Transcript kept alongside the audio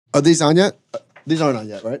Are these on yet? These aren't on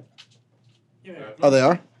yet, right? Yeah. Oh, they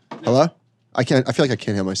are? Yeah. Hello? I can't. I feel like I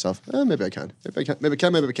can't hear myself. Maybe I can. Maybe I can. Maybe I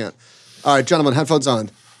can. Maybe I can't. All right, gentlemen, headphones on.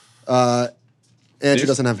 Andrew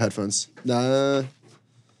doesn't have headphones.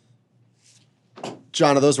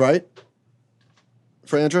 John, are those right?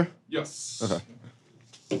 For Andrew? Yes. Okay.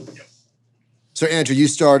 Yes. So, Andrew, you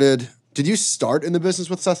started. Did you start in the business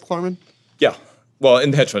with Seth Klarman? Yeah. Well,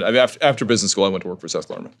 in the hedge fund. I mean, after business school, I went to work for Seth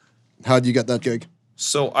Klarman. How did you get that gig?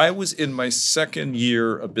 So I was in my second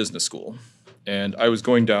year of business school, and I was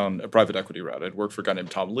going down a private equity route. I'd worked for a guy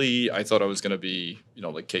named Tom Lee. I thought I was going to be,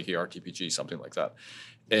 like KKR, TPG, something like that.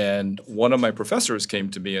 And one of my professors came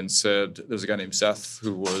to me and said, there's a guy named Seth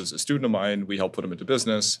who was a student of mine. We helped put him into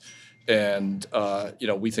business. And,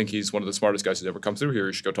 we think he's one of the smartest guys who's ever come through here.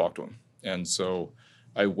 You should go talk to him. And so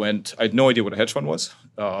I went. I had no idea what a hedge fund was,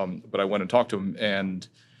 but I went and talked to him, and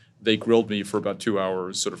they grilled me for about 2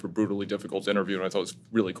 hours, sort of a brutally difficult interview, and I thought it was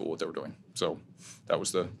really cool what they were doing. So that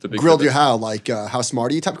was the big Grilled pivot. you how? Like how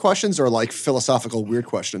smart are you type questions, or like philosophical weird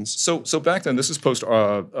questions? So back then, this is post.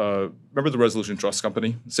 Remember the Resolution Trust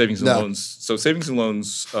Company, Savings and No. Loans. So Savings and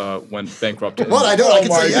Loans went bankrupt. What? I don't. I can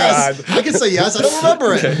my say yes. God. I can say yes. I don't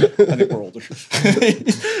remember it. I think we're older.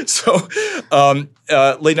 So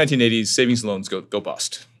late 1980s, Savings and Loans go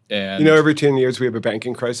bust. And every 10 years we have a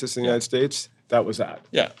banking crisis in the United States. That was that.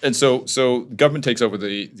 yeah, and so government takes over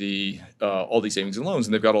the all these savings and loans,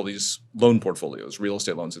 and they've got all these loan portfolios, real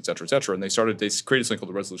estate loans, et cetera, and they created something called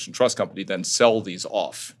the Resolution Trust Company, then sell these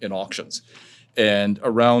off in auctions. And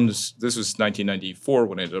around, this was 1994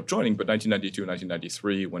 when I ended up joining, but 1992 and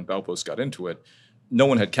 1993 when Baupost got into it, no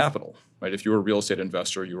one had capital, right? If you were a real estate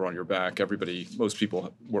investor, you were on your back. Most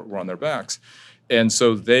people were on their backs. And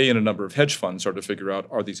so they and a number of hedge funds started to figure out,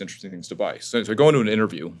 are these interesting things to buy? So I go into an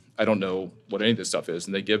interview. I don't know what any of this stuff is.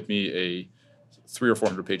 And they give me a 300 or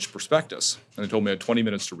 400 page prospectus. And they told me I had 20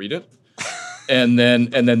 minutes to read it. and then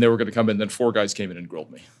they were going to come in. And then 4 guys came in and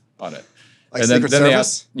grilled me on it. Like and Secret then they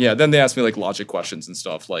Service? then they asked me like logic questions and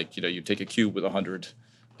stuff. Like, you take a cube with 100,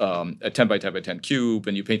 a 10 by 10 by 10 cube,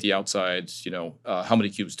 and you paint the outside, how many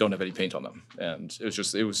cubes don't have any paint on them? And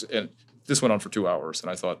and this went on for 2 hours.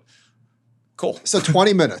 And I thought, cool. So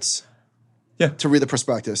 20 minutes. Yeah. To read the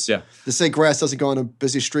prospectus. Yeah. To say grass doesn't go on a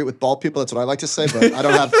busy street with bald people. That's what I like to say, but I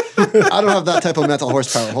don't have that type of mental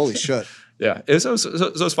horsepower. Holy shit. Yeah, it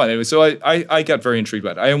was fun. Anyway, so I got very intrigued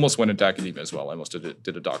by it. I almost went into academia as well. I almost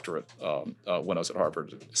did a doctorate when I was at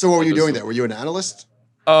Harvard. So what were you doing there? Were you an analyst?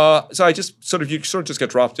 So I just you just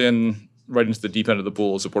get dropped in right into the deep end of the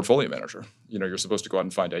pool as a portfolio manager. You're supposed to go out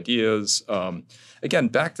and find ideas. Again,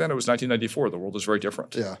 back then it was 1994. The world was very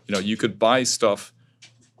different. Yeah. You could buy stuff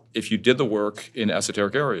if you did the work in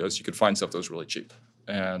esoteric areas. You could find stuff that was really cheap,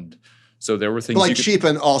 and so there were things But like cheap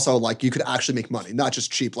and also like you could actually make money, not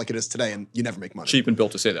just cheap like it is today and you never make money. cheap and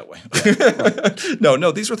built to say that way. Yeah,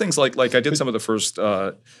 No, these were things like I did some of the first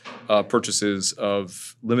purchases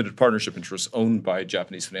of limited partnership interests owned by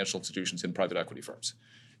Japanese financial institutions in private equity firms.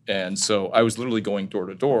 And so I was literally going door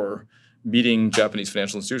to door, meeting Japanese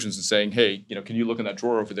financial institutions and saying, hey, can you look in that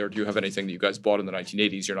drawer over there? Do you have anything that you guys bought in the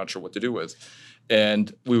 1980s you're not sure what to do with?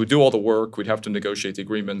 And we would do all the work. We'd have to negotiate the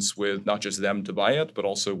agreements with not just them to buy it, but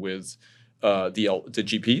also with the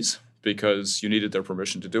GPs, because you needed their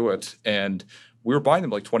permission to do it. And we were buying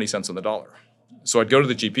them like 20 cents on the dollar. So I'd go to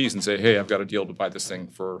the GPs and say, hey, I've got a deal to buy this thing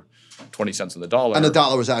for 20 cents on the dollar. And the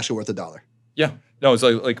dollar was actually worth $1. Yeah. No, it's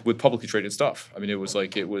like with publicly traded stuff. I mean, it was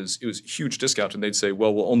huge discount, and they'd say,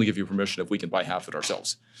 well, we'll only give you permission if we can buy half it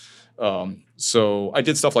ourselves. So I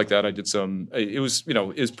did stuff like that. I did some. It was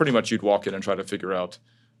pretty much you'd walk in and try to figure out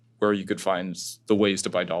where you could find the ways to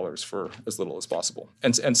buy dollars for as little as possible.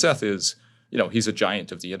 And Seth is, he's a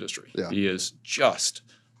giant of the industry. Yeah. He is just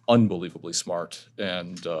unbelievably smart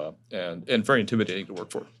and very intimidating to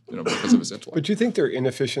work for, because of his intellect. But do you think there are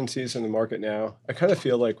inefficiencies in the market now? I kind of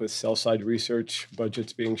feel like with sell-side research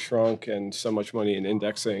budgets being shrunk and so much money in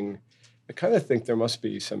indexing, I kind of think there must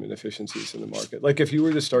be some inefficiencies in the market. Like if you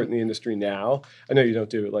were to start in the industry now, I know you don't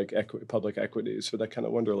do like public equities, but I kind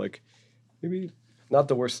of wonder like maybe not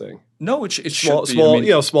the worst thing. No, it Small, should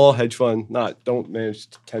be. small hedge fund, don't manage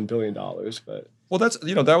 $10 billion, but. Well, that's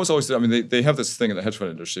that was always. They have this thing in the hedge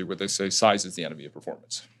fund industry where they say size is the enemy of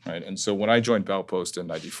performance, right? And so when I joined Baupost in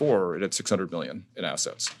 '94, it had $600 million in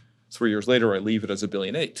assets. 3 years later, I leave it as $1.8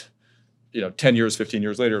 billion. 10 years, 15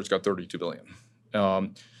 years later, it's got $32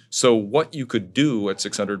 billion. So what you could do at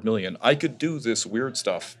 $600 million, I could do this weird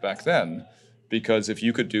stuff back then, because if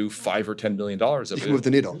you could do $5 or $10 million of it, Move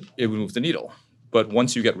the needle. It would move the needle. But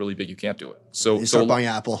once you get really big, you can't do it. So You start buying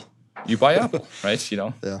Apple. You buy Apple, right?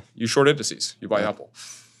 Yeah. You short indices. You buy Apple.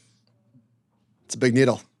 It's a big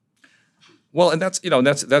needle. Well, and that's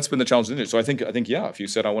been the challenge in it. So I think yeah, if you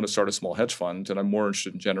said I want to start a small hedge fund and I'm more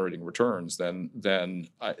interested in generating returns, then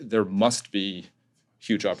there must be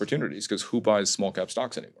huge opportunities, because who buys small cap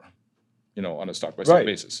stocks anymore? On a stock by stock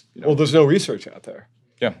basis. Well, there's no research out there.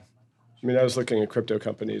 Yeah. I mean, I was looking at crypto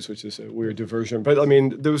companies, which is a weird diversion, but I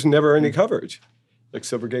mean, there was never any coverage. Like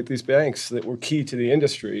Silvergate, these banks that were key to the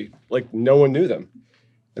industry, like no one knew them,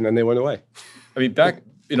 and then they went away. I mean, back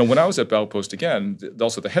when I was at Baupost again,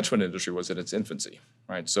 also the hedge fund industry was in its infancy,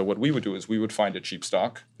 right? So what we would do is we would find a cheap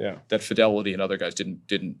stock that Fidelity and other guys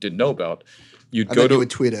didn't know about. You would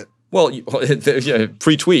tweet it. Well,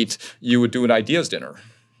 pre-tweet, you would do an ideas dinner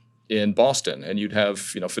in Boston, and you'd have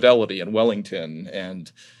Fidelity and Wellington and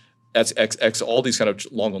X, all these kind of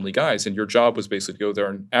long-only guys, and your job was basically to go there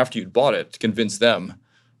and after you'd bought it, to convince them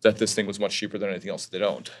that this thing was much cheaper than anything else that they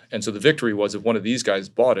owned. And so the victory was, if one of these guys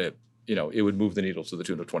bought it, it would move the needle to the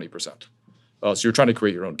tune of 20%. So you're trying to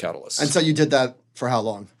create your own catalyst. And so you did that for how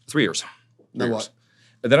long? 3 years. Then what?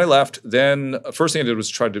 And then I left. Then first thing I did was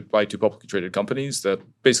try to buy 2 publicly traded companies that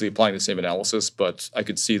basically applying the same analysis, but I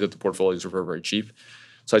could see that the portfolios were very, very cheap.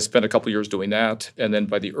 So I spent a couple of years doing that, and then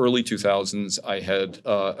by the early 2000s,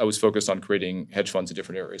 I was focused on creating hedge funds in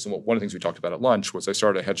different areas. And one of the things we talked about at lunch was I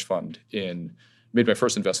started a hedge fund made my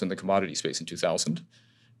first investment in the commodity space in 2000.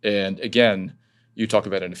 And again, you talk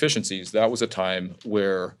about inefficiencies. That was a time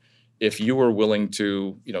where if you were willing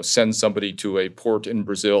to send somebody to a port in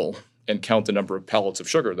Brazil and count the number of pallets of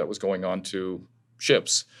sugar that was going on to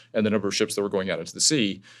ships and the number of ships that were going out into the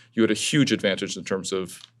sea, you had a huge advantage in terms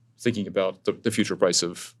of thinking about the future price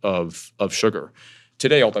of sugar.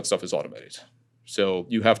 Today, all that stuff is automated. So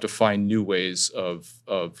you have to find new ways of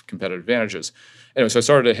competitive advantages. Anyway, so I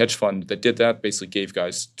started a hedge fund that did that, basically gave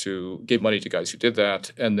money to guys who did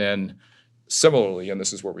that. And then similarly, and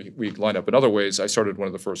this is where we line up in other ways, I started one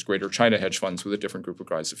of the first Greater China hedge funds with a different group of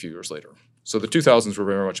guys a few years later. So the 2000s were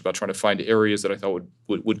very much about trying to find areas that I thought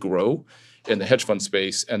would grow in the hedge fund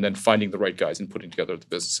space, and then finding the right guys and putting together the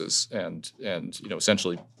businesses and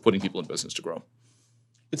essentially putting people in business to grow.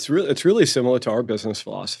 It's really similar to our business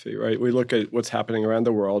philosophy, right? We look at what's happening around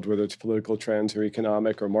the world, whether it's political trends or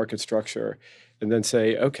economic or market structure, and then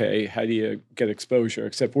say, okay, how do you get exposure?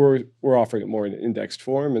 Except we're offering it more in an indexed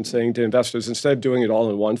form and saying to investors, instead of doing it all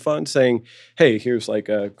in one fund, saying, hey, here's like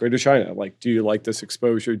a Greater China. Like, do you like this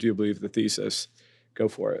exposure? Do you believe the thesis? Go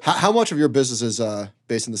for it. How much of your business is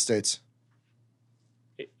based in the States?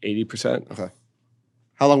 80%. Okay.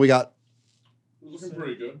 How long we got? Looking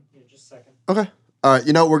pretty good. Yeah, just a second. Okay. All right.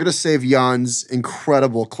 We're going to save Jan's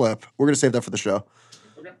incredible clip. We're going to save that for the show.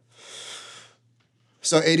 Okay.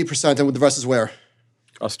 So 80%, and the rest is where?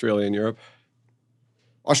 Australia and Europe.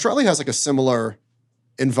 Australia has like a similar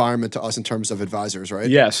environment to us in terms of advisors, right?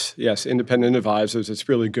 Yes. Independent advisors. It's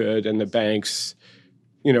really good. And the banks,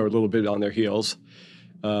 are a little bit on their heels.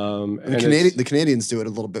 The Canadians do it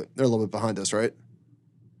a little bit. They're a little bit behind us, right?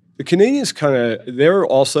 The Canadians they're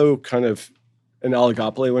also kind of an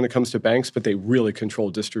oligopoly when it comes to banks, but they really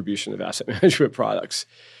control distribution of asset management products.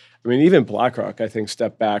 I mean, even BlackRock, I think,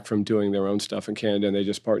 stepped back from doing their own stuff in Canada, and they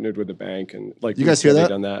just partnered with the bank. And you guys hear that?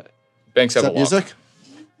 Done that. Banks have a lot. Music?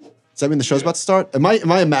 Does that mean the show's about to start? Am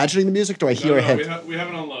I imagining the music? Do I hear a hint? We have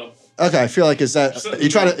it on low. Okay, I feel like is that you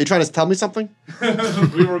trying to tell me something?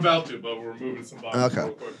 We were about to, but we're moving some boxes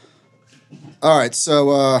real quick. All right, so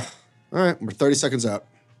all right, we're 30 seconds out.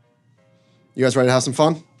 You guys ready to have some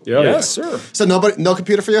fun? Yeah. Yes, sir. So no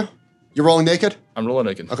computer for you? You're rolling naked? I'm rolling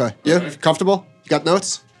naked. Okay. You comfortable? You got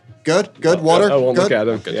notes? Good. Water? I won't good? look at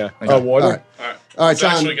them. Good. Yeah. Okay. Water? All right. All right. All right, Let's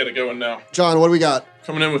John. actually get it going now. John, what do we got?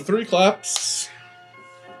 Coming in with 3 claps.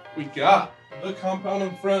 We got The Compound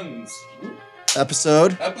and Friends.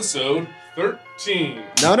 Episode? Episode 13.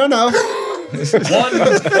 No.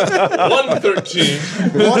 113.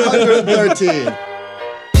 113.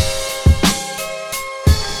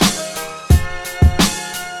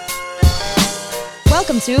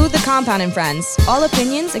 Welcome to The Compound and Friends. All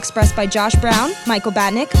opinions expressed by Josh Brown, Michael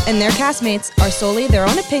Batnick, and their castmates are solely their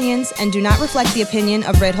own opinions and do not reflect the opinion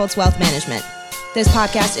of Ritholtz Wealth Management. This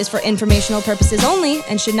podcast is for informational purposes only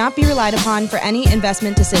and should not be relied upon for any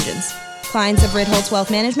investment decisions. Clients of Ritholtz Wealth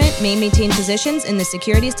Management may maintain positions in the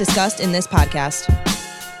securities discussed in this podcast.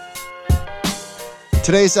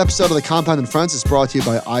 Today's episode of The Compound and Friends is brought to you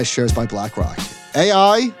by iShares by BlackRock.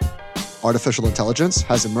 AI, artificial intelligence,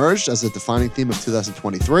 has emerged as a defining theme of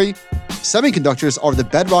 2023. Semiconductors are the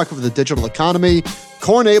bedrock of the digital economy,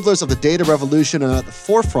 core enablers of the data revolution, and at the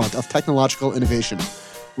forefront of technological innovation.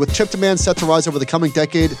 With chip demand set to rise over the coming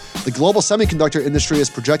decade, the global semiconductor industry is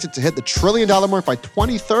projected to hit the $1 trillion mark by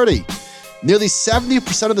 2030. Nearly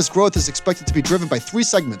 70% of this growth is expected to be driven by three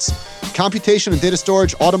segments: computation and data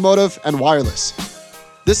storage, automotive, and wireless.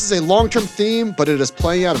 This is a long-term theme, but it is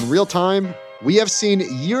playing out in real time. We have seen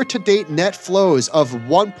year-to-date net flows of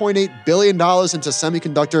 $1.8 billion into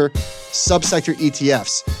semiconductor subsector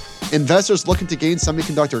ETFs. Investors looking to gain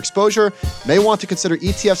semiconductor exposure may want to consider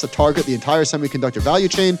ETFs that target the entire semiconductor value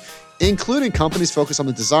chain, including companies focused on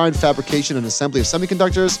the design, fabrication, and assembly of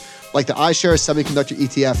semiconductors, like the iShares Semiconductor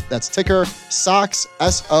ETF. That's ticker SOXX,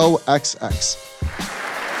 SOXX.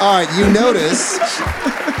 All right, you notice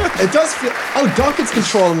it does feel. Oh, Duncan's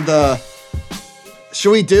controlling the.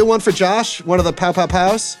 Should we do one for Josh? One of the pow pow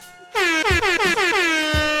pows?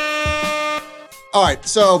 All right,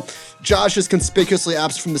 so Josh is conspicuously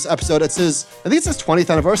absent from this episode. It's his, I think it's his 20th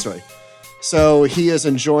anniversary. So he is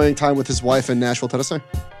enjoying time with his wife in Nashville, Tennessee.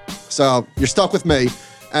 So you're stuck with me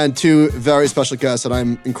and two very special guests that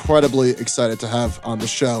I'm incredibly excited to have on the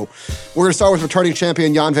show. We're going to start with returning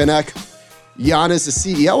champion Jan Van Eck. Jan is the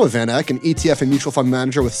CEO of Van Eck, an ETF and mutual fund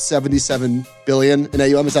manager with $77 billion in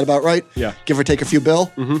AUM. Is that about right? Yeah. Give or take a few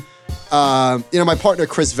bill? Mm-hmm. My partner,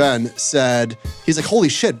 Chris Venn, said, he's like, holy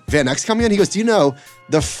shit, Van Eck's coming in? He goes, do you know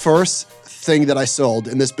the first thing that I sold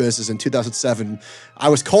in this business in 2007, I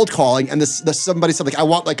was cold calling, and this somebody said, like, I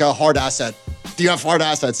want like a hard asset. Do you have hard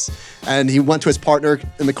assets? And he went to his partner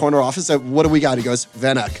in the corner office and said, what do we got? He goes,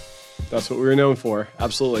 Van Eck. That's what we were known for.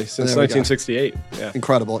 Absolutely. Since 1968. Yeah.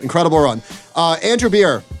 Incredible run. Andrew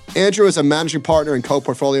Beer. Andrew is a managing partner in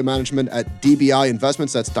co-portfolio management at DBI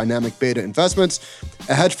Investments. That's Dynamic Beta Investments,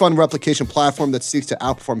 a hedge fund replication platform that seeks to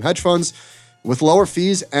outperform hedge funds with lower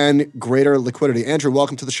fees and greater liquidity. Andrew,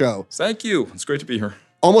 welcome to the show. Thank you. It's great to be here.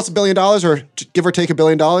 Almost $1 billion, or give or take $1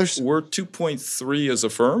 billion? We're 2.3 as a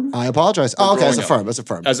firm. I apologize. Oh, okay, as a firm.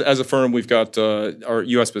 As a firm, we've got our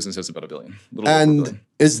U.S. business has about $1 billion. And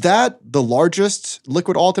is that the largest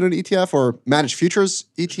liquid alternate ETF or managed futures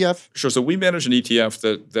ETF? Sure. So we manage an ETF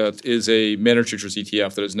that is a managed futures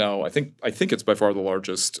ETF that is now, I think it's by far the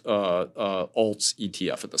largest alts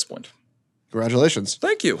ETF at this point. Congratulations.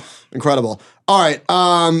 Thank you. Incredible. All right.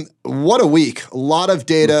 What a week. A lot of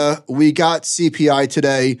data. We got CPI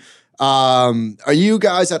today. Are you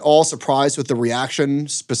guys at all surprised with the reaction?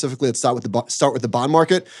 Specifically, let's start with the bond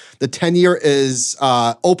market. The 10-year is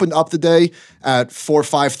opened up today at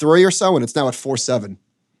 4.53 or so, and it's now at 4.7.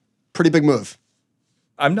 Pretty big move.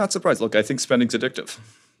 I'm not surprised. Look, I think spending's addictive,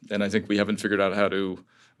 and I think we haven't figured out how to.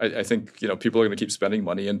 I think people are going to keep spending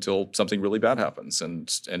money until something really bad happens,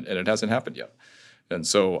 and it hasn't happened yet. And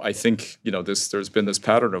so I think there's been this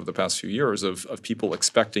pattern over the past few years of people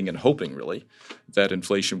expecting and hoping really that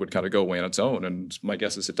inflation would kind of go away on its own. And my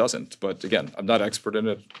guess is it doesn't. But again, I'm not expert in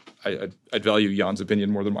it. I'd value Jan's opinion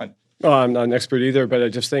more than mine. Well, I'm not an expert either, but I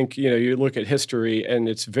just think, you look at history and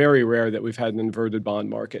it's very rare that we've had an inverted bond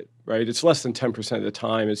market, right? It's less than 10% of the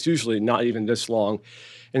time. It's usually not even this long.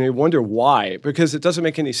 And you wonder why, because it doesn't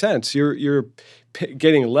make any sense. You're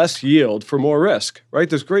getting less yield for more risk, right?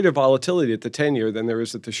 There's greater volatility at the 10-year than there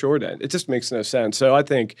is at the short end. It just makes no sense. So I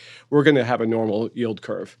think we're going to have a normal yield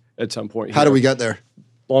curve at some point. How do we get there?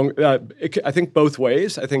 I think both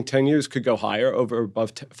ways. I think 10 years could go higher,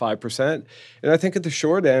 above 5%. And I think at the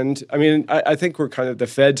short end, I think we're kind of the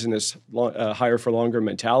Fed's in this higher for longer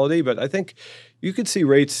mentality, but I think you could see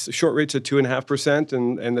short rates at 2.5%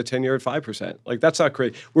 and the 10-year at 5%. Like, that's not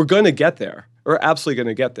great. We're going to get there. We're absolutely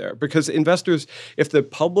going to get there because investors, if the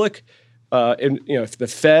public, if the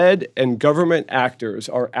Fed and government actors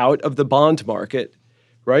are out of the bond market,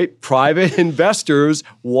 right? Private investors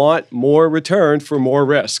want more return for more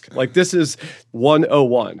risk. Like, this is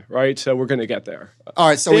 101, right? So we're going to get there. All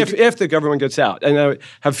right. So if the government gets out, and I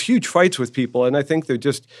have huge fights with people, and I think they're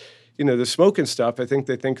just, the smoke and stuff. I think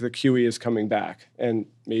they think the QE is coming back, and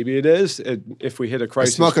maybe it is if we hit a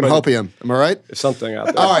crisis. Smoke and hopium. Am I right? There's something out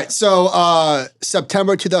there. All right. So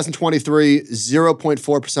September 2023,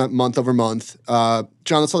 0.4% month over month. John,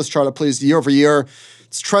 let's hold this chart up, please. Year over year,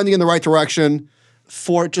 it's trending in the right direction.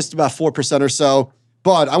 For just about 4% or so.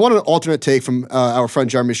 But I want an alternate take from our friend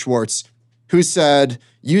Jeremy Schwartz, who said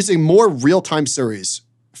using more real-time series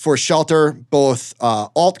for shelter, both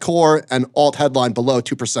alt core and alt headline below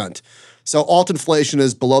 2%. So alt inflation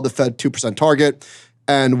is below the Fed 2% target.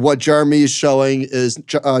 And what Jeremy is showing is,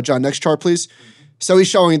 John, next chart, please. So he's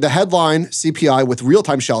showing the headline CPI with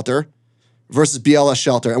real-time shelter versus BLS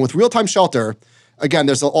shelter. And with real-time shelter, again,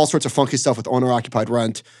 there's all sorts of funky stuff with owner-occupied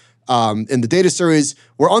rent. In the data series,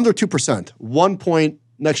 we're under 2%.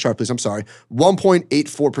 Next chart, please. I'm sorry.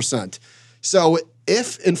 1.84%. So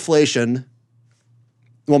if inflation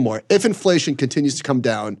continues to come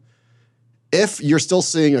down, if you're still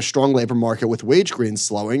seeing a strong labor market with wage gains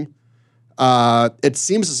slowing, It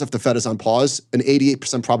seems as if the Fed is on pause, an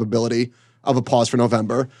 88% probability of a pause for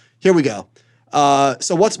November. Here we go.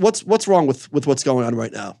 So what's wrong with what's going on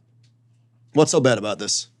right now? What's so bad about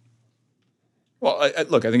this? Well,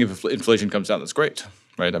 look, I think if inflation comes down, that's great,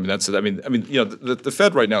 right? I mean, the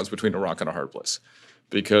Fed right now is between a rock and a hard place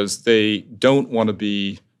because they don't want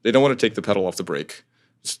to take the pedal off the brake,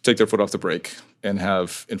 take their foot off the brake, and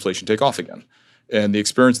have inflation take off again. And the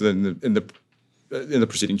experience in the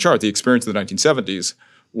preceding chart, the experience of the 1970s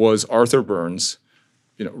was Arthur Burns,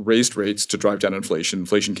 raised rates to drive down inflation.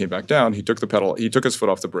 Inflation came back down. He took his foot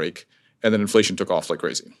off the brake, and then inflation took off like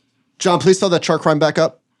crazy. John, please throw that chart crime back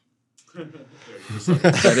up.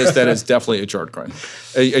 That is definitely a chart crime.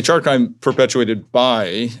 A chart crime perpetuated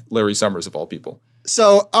by Larry Summers, of all people.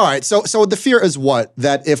 So, all right. So the fear is what?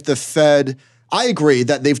 That if the Fed, I agree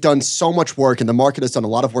that they've done so much work and the market has done a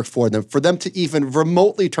lot of work for them to even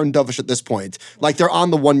remotely turn dovish at this point, like they're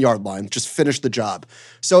on the 1 yard line, just finish the job.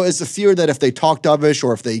 So is the fear that if they talk dovish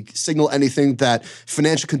or if they signal anything that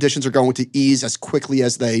financial conditions are going to ease as quickly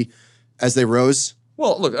as they rose?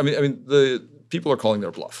 Well, look, I mean, the people are calling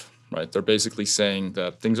their bluff. Right, they're basically saying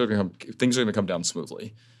that things are going to come down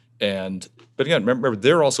smoothly, but again, remember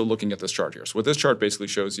they're also looking at this chart here. So what this chart basically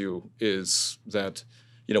shows you is that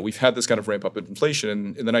we've had this kind of ramp up in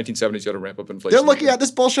inflation. In the 1970s, you had a ramp up in inflation. They're looking at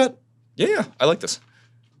this bullshit. Yeah, I like this.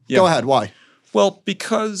 Yeah. Go ahead. Why? Well,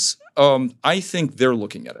 because I think they're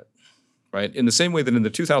looking at it. Right, in the same way that in the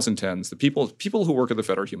 2010s, the people who work at the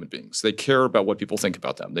Fed are human beings. They care about what people think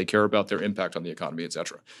about them. They care about their impact on the economy, et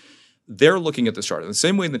cetera. They're looking at this chart. In the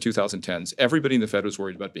same way in the 2010s, everybody in the Fed was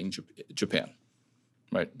worried about being Japan,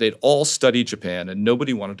 right? They'd all studied Japan, and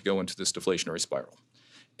nobody wanted to go into this deflationary spiral.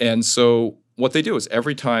 And so what they do is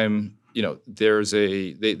every time,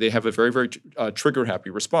 they have a very, very trigger-happy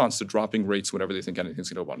response to dropping rates whenever they think anything's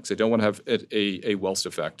going to go on, because they don't want to have a wealth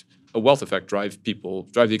effect drive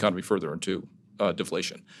the economy further into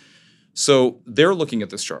deflation. So they're looking at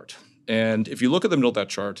this chart. And if you look at the middle of that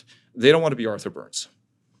chart, they don't want to be Arthur Burns.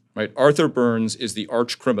 Right, Arthur Burns is the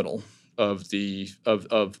arch criminal of the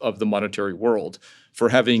monetary world for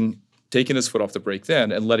having taken his foot off the brake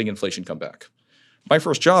then and letting inflation come back. My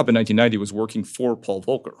first job in 1990 was working for Paul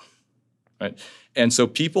Volcker, right? And so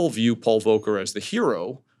people view Paul Volcker as the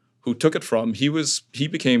hero who took it from. He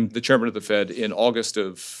became the chairman of the Fed in August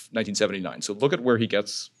of 1979. So look at where he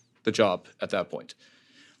gets the job at that point.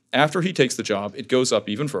 After he takes the job, it goes up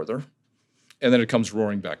even further, and then it comes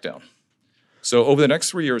roaring back down. So over the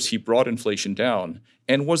next 3 years, he brought inflation down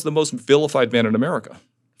and was the most vilified man in America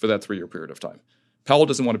for that 3-year period of time. Powell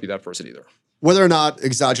doesn't want to be that person either. Whether or not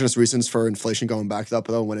exogenous reasons for inflation going back up,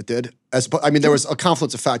 though, when it did, there was a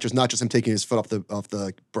confluence of factors, not just him taking his foot off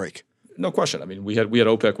the brake. No question. I mean, we had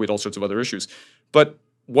OPEC, we had all sorts of other issues. But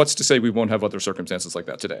what's to say we won't have other circumstances like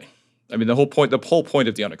that today? I mean, the whole point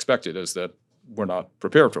of the unexpected is that we're not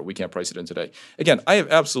prepared for it. We can't price it in today. Again, I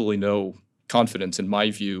have absolutely no confidence in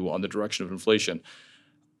my view on the direction of inflation.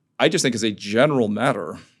 I just think as a general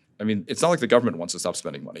matter, I mean, it's not like the government wants to stop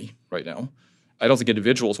spending money right now. I don't think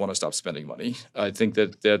individuals want to stop spending money. I think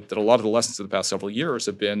that a lot of the lessons of the past several years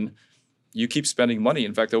have been you keep spending money.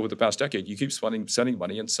 In fact, over the past decade, you keep sending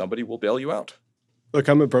money and somebody will bail you out. Look,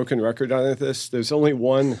 I'm a broken record on this. There's only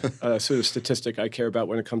one sort of statistic I care about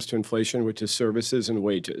when it comes to inflation, which is services and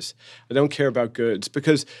wages. I don't care about goods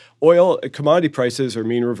because commodity prices are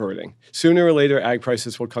mean reverting. Sooner or later, ag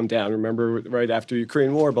prices will come down. Remember, right after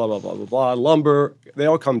Ukraine war, blah, blah, blah, blah, blah. Lumber, they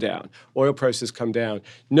all come down. Oil prices come down.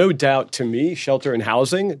 No doubt to me, shelter and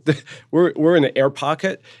housing, we're in an air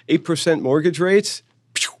pocket. 8% mortgage rates.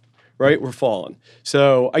 Right, we're falling.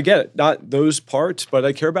 So I get it, not those parts, but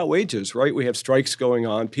I care about wages, right? We have strikes going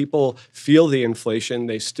on. People feel the inflation.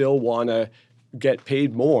 They still want to get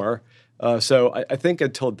paid more. So I think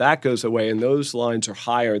until that goes away, and those lines are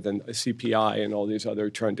higher than a CPI and all these other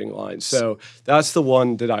trending lines. So that's the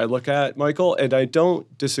one that I look at, Michael, and I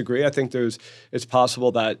don't disagree. I think it's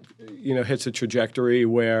possible that hits a trajectory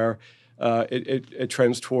where it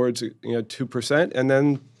trends towards 2%, and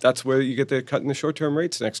then that's where you get the cut in the short-term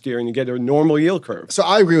rates next year, and you get a normal yield curve. So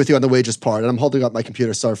I agree with you on the wages part, and I'm holding up my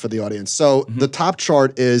computer, sorry for the audience. So the top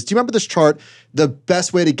chart is, do you remember this chart? The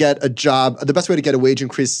best way to get a wage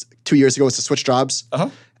increase 2 years ago was to switch jobs.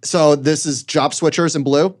 So this is job switchers in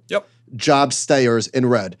blue. Yep. Job stayers in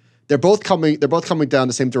red. They're both coming down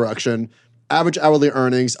the same direction. Average hourly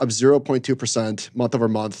earnings up 0.2% month over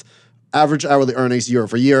month. Average hourly earnings year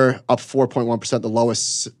over year, up 4.1%, the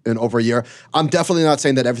lowest in over a year. I'm definitely not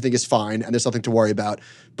saying that everything is fine and there's nothing to worry about,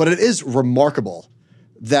 but it is remarkable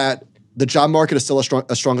that the job market is still as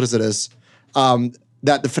strong as it is,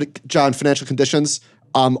 that the financial conditions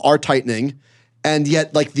are tightening, And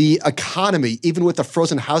yet, like the economy, even with the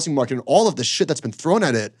frozen housing market and all of the shit that's been thrown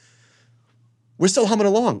at it, we're still humming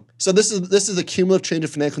along. So this is a cumulative change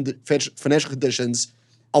of financial conditions.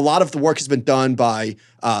 A lot of the work has been done by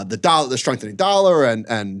the strengthening dollar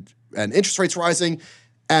and interest rates rising,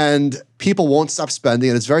 and people won't stop spending.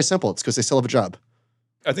 And it's very simple. It's because they still have a job.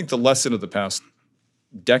 I think the lesson of the past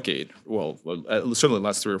decade, well, certainly the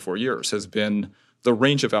last 3 or 4 years, has been the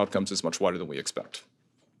range of outcomes is much wider than we expect.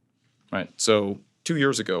 Right. So 2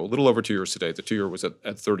 years ago, a little over 2 years today, the 2-year was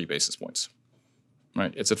at 30 basis points.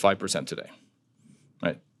 Right. It's at 5% today.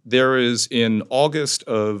 Right. There is, in August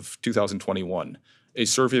of 2021, a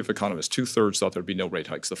survey of economists, 2/3 thought there'd be no rate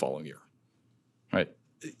hikes the following year. Right.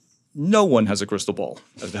 No one has a crystal ball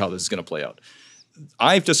as to how this is going to play out.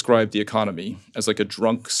 I've described the economy as like a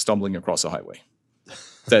drunk stumbling across a highway.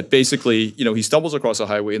 That basically, he stumbles across a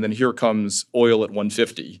highway and then here comes oil at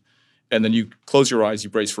 150. And then you close your eyes, you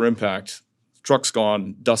brace for impact, truck's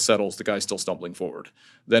gone, dust settles, the guy's still stumbling forward.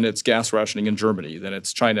 Then it's gas rationing in Germany, then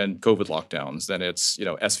it's China and COVID lockdowns, then it's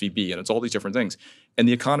SVB, and it's all these different things. And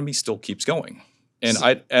the economy still keeps going. And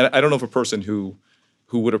I don't know of a person who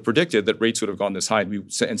would have predicted that rates would have gone this high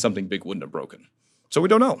and something big wouldn't have broken. So we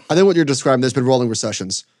don't know. I think what you're describing, there's been rolling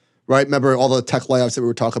recessions, right? Remember all the tech layoffs that we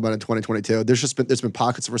were talking about in 2022? There's been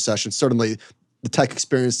pockets of recession. Certainly the tech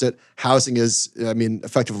experienced it. Housing is,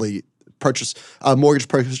 effectively mortgage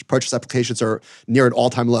purchase applications are near an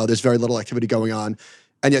all-time low. There's very little activity going on.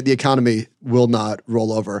 And yet the economy will not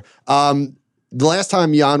roll over. The last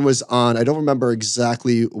time Jan was on, I don't remember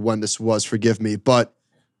exactly when this was, forgive me, but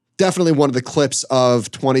definitely one of the clips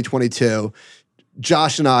of 2022.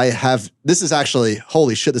 Josh and I this is actually,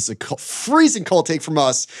 holy shit, this is a freezing cold take from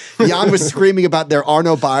us. Jan was screaming about there are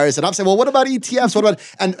no buyers. And I'm saying, well, what about ETFs? What about,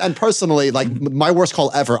 and personally, like my worst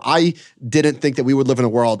call ever, I didn't think that we would live in a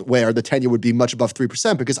world where the 10-year would be much above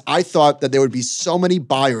 3% because I thought that there would be so many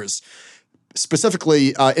buyers,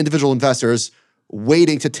 specifically individual investors,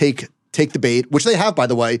 waiting to take the bait, which they have, by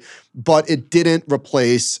the way, but it didn't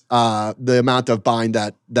replace the amount of buying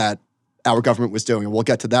that our government was doing. And we'll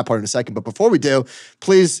get to that part in a second. But before we do,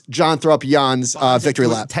 please, John, throw up Jan's victory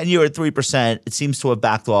lap. 10-year at 3%, it seems to have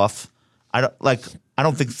backed off. I don't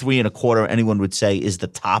think 3.25 anyone would say is the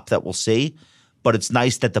top that we'll see, but it's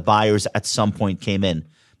nice that the buyers at some point came in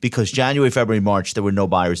because January, February, March, there were no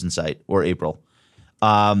buyers in sight, or April.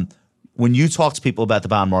 When you talk to people about the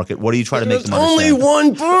bond market, what do you try to make them understand? There's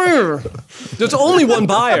only one buyer. There's only one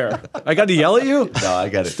buyer. I got to yell at you? No, I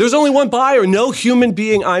get it. There's only one buyer. No human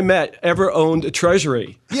being I met ever owned a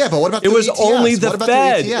treasury. Yeah, but what about it the was ETFs? only the What about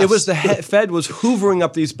Fed. the ETFs? It was the Fed was hoovering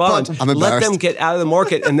up these bonds. I'm Let embarrassed. them get out of the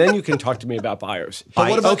market, and then you can talk to me about buyers. But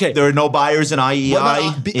what about- okay. There are no buyers in IEI,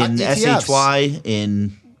 What about, in ETFs? SHY,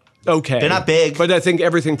 in... Okay. They're not big. But I think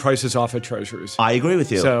everything prices off at treasuries. I agree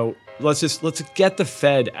with you. So let's get the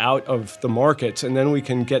Fed out of the markets, and then we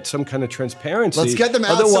can get some kind of transparency. Let's get them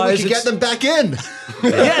out so we Otherwise, can get them back in.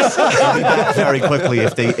 Yes. They'll be back very quickly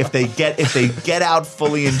if they get out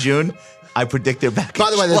fully in June. I predict they're back.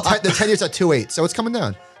 By the way, in July. the 10-year's at 2.8, so it's coming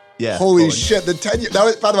down. Yeah. Holy fully. shit, the 10-year, that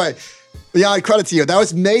was, by the way, yeah, credit to you. That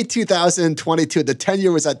was May 2022. The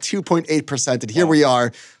 10-year was at 2.8%, and here we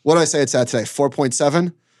are. What do I say it's at today?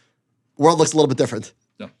 4.7? World looks a little bit different.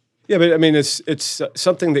 Yeah, but I mean, it's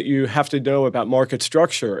something that you have to know about market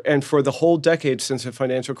structure. And for the whole decade since the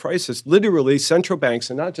financial crisis, literally central banks,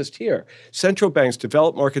 and not just here, central banks,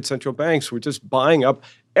 developed market central banks were just buying up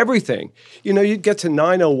everything. You'd get to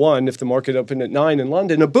 9:01 if the market opened at 9 in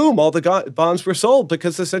London, and boom, all the bonds were sold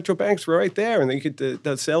because the central banks were right there, and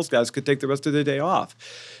the sales guys could take the rest of the day off.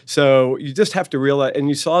 So you just have to realize, and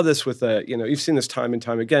you saw this with you've seen this time and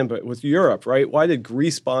time again, but with Europe, right? Why did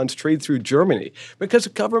Greece bonds trade through Germany? Because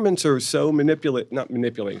governments are so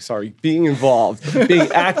being involved,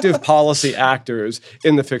 being active policy actors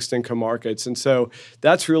in the fixed income markets. And so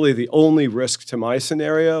that's really the only risk to my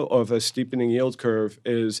scenario of a steepening yield curve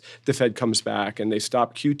is the Fed comes back and they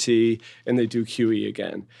stop QT and they do QE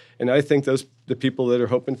again. And I think the people that are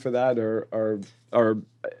hoping for that are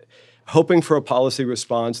hoping for a policy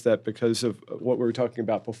response that, because of what we were talking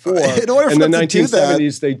about before, in order for in the them to do that-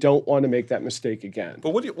 1970s, they don't want to make that mistake again.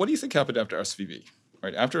 But what do you think happened after SVB?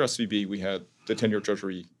 Right, after SVB, we had the 10-year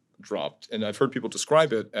Treasury dropped, and I've heard people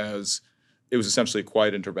describe it as it was essentially a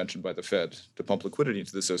quiet intervention by the Fed to pump liquidity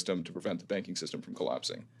into the system to prevent the banking system from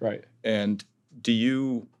collapsing. Right. And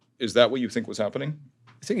is that what you think was happening?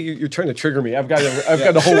 I think you're trying to trigger me. I've got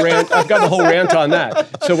a whole rant. I've got a whole rant on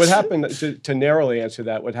that. So what happened, to narrowly answer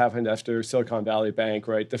that, what happened after Silicon Valley Bank,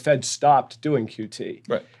 right? The Fed stopped doing QT.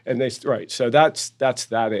 Right. And so that's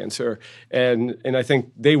that answer. And I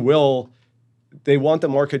think they will they want the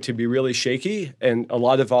market to be really shaky and a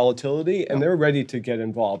lot of volatility, and they're ready to get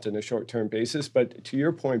involved in a short-term basis. But to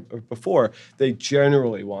your point before, they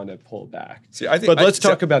generally want to pull back. See, I think, but let's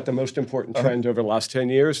talk about the most important trend over the last 10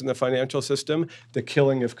 years in the financial system, the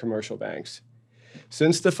killing of commercial banks.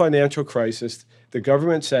 Since the financial crisis, the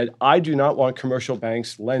government said, I do not want commercial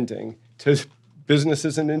banks lending to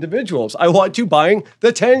businesses and individuals. I want you buying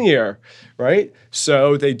the 10-year, right?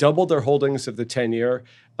 So they doubled their holdings of the 10-year.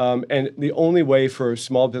 And the only way for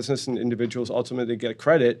small business and individuals ultimately to get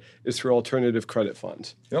credit is through alternative credit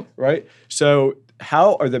funds, right? So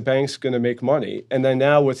how are the banks going to make money? And then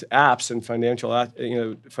now with apps and financial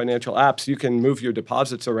apps, you can move your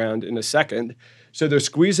deposits around in a second. So they're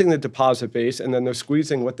squeezing the deposit base, and then they're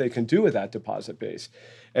squeezing what they can do with that deposit base.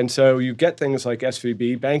 And so you get things like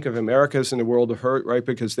SVB, Bank of America's in the world of hurt, right?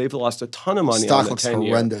 Because they've lost a ton of money on the 10-year. Stock looks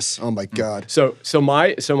horrendous. Oh my God. So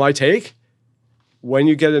my take, when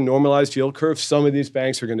you get a normalized yield curve, some of these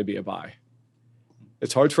banks are going to be a buy.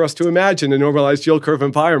 It's hard for us to imagine a normalized yield curve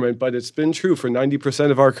environment, but it's been true for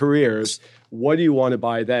 90% of our careers. What do you want to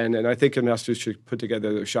buy then? And I think investors should put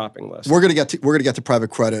together their shopping list. We're gonna get to private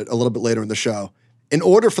credit a little bit later in the show. In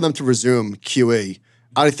order for them to resume QE,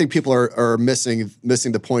 I think people are missing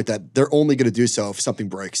the point that they're only going to do so if something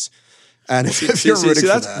breaks. And if you're rooting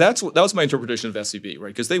for that. That was my interpretation of SVB, right?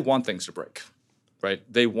 Because they want things to break. Right,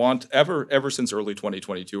 they want ever since early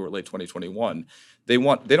 2022 or late 2021, they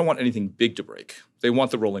don't want anything big to break. They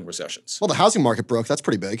want the rolling recessions. Well, the housing market broke. That's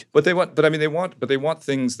pretty big. But they want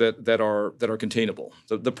things that are containable.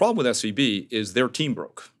 The problem with SVB is their team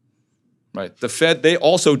broke. Right, the Fed, they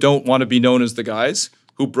also don't want to be known as the guys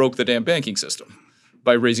who broke the damn banking system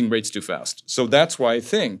by raising rates too fast. So that's why I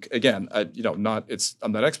think, again, I'm not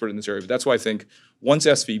expert in this area, but that's why I think once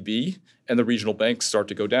SVB and the regional banks start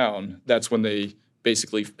to go down, that's when they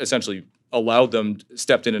basically essentially allowed them,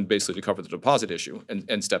 stepped in and basically to cover the deposit issue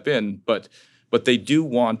and step in. But they do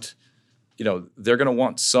want, they're going to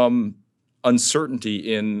want some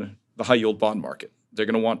uncertainty in the high yield bond market. They're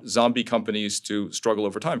going to want zombie companies to struggle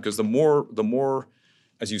over time because the more,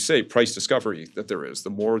 as you say, price discovery that there is, the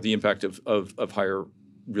more the impact of higher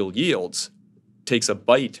real yields takes a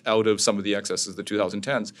bite out of some of the excesses of the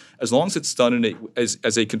 2010s. As long as it's done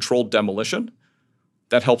as a controlled demolition,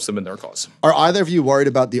 that helps them in their cause. Are either of you worried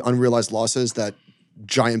about the unrealized losses that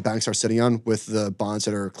giant banks are sitting on with the bonds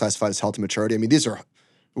that are classified as held to maturity? I mean, are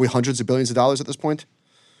we hundreds of billions of dollars at this point?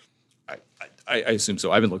 I assume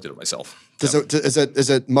so. I haven't looked at it myself. Is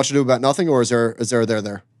it much ado about nothing, or is there a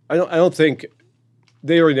there? I don't think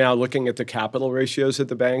they are now looking at the capital ratios at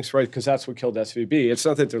the banks, right? Because that's what killed SVB. It's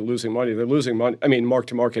not that they're losing money. They're losing money. I mean, mark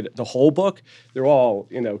to market, the whole book, they're all,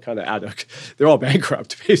 they're all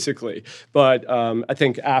bankrupt, basically. But I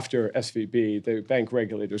think after SVB, the bank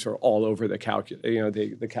regulators are all over the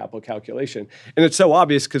capital calculation. And it's so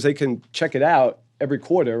obvious because they can check it out every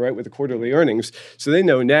quarter, right, with the quarterly earnings. So they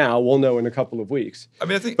know now, we'll know in a couple of weeks. I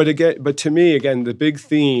mean, I think... But to me, again, the big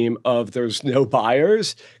theme of there's no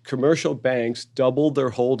buyers, commercial banks doubled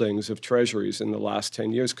their holdings of treasuries in the last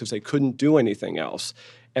 10 years because they couldn't do anything else.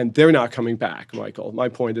 And they're not coming back, Michael. My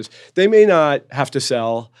point is they may not have to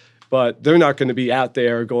sell, but they're not going to be out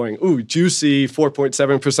there going, ooh, juicy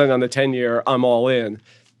 4.7% on the 10-year, I'm all in.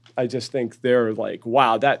 I just think they're like,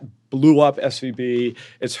 wow, that blew up SVB.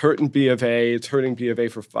 It's hurting B of A. It's hurting B of A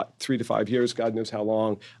for 3 to 5 years. God knows how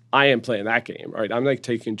long. I am playing that game, right? I'm like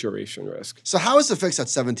taking duration risk. So how is the fix at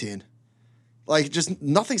 17? Like, just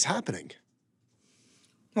nothing's happening.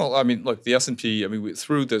 Well, I mean, look, the S&P,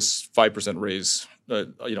 through this 5% raise,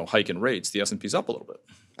 hike in rates, the S&P's up a little bit.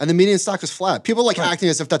 And the median stock is flat. People are acting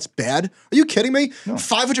as if that's bad. Are you kidding me? No.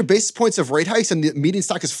 500 basis points of rate hikes and the median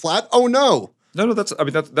stock is flat? Oh, no. No, that's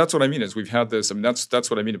what I mean is we've had this. I mean, that's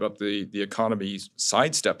what I mean about the economy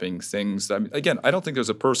sidestepping things. Again, I don't think there's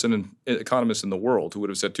a economist in the world who would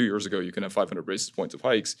have said 2 years ago you can have 500 basis points of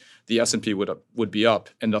hikes. The S&P would be up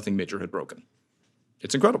and nothing major had broken.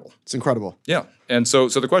 It's incredible. It's incredible. Yeah, and so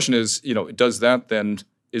the question is, does that then,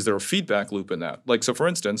 is there a feedback loop in that? Like, so for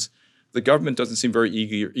instance, the government doesn't seem very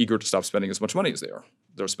eager to stop spending as much money as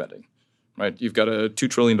they're spending, right? You've got a $2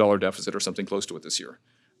 trillion deficit or something close to it this year.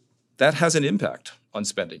 That has an impact on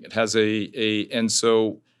spending. It has and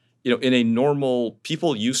so, in a normal,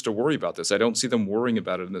 people used to worry about this. I don't see them worrying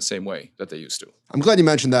about it in the same way that they used to. I'm glad you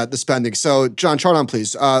mentioned that, the spending. So, John, chart on,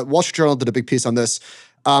 please. Wall Street Journal did a big piece on this.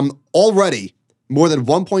 Already, more than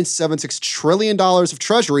 $1.76 trillion of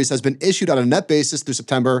treasuries has been issued on a net basis through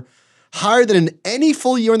September, higher than in any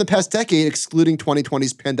full year in the past decade, excluding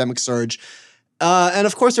 2020's pandemic surge. And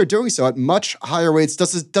of course, they're doing so at much higher rates.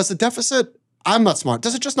 Does the deficit... I'm not smart.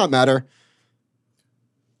 Does it just not matter?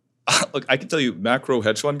 Look, I can tell you, macro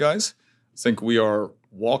hedge fund guys think we are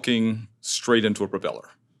walking straight into a propeller.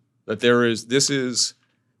 That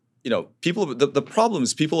the problem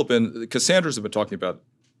is Cassandras have been talking about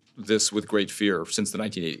this with great fear since the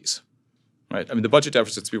 1980s, right? I mean, the budget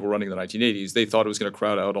deficits people were running in the 1980s, they thought it was going to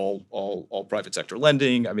crowd out all private sector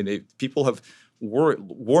lending. I mean, people have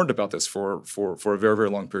warned about this for a very, very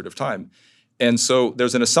long period of time. And so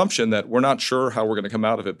there's an assumption that we're not sure how we're going to come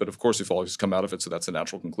out of it, but of course we've always come out of it, so that's a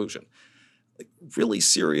natural conclusion. Really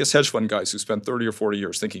serious hedge fund guys who spend 30 or 40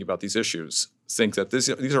 years thinking about these issues think that these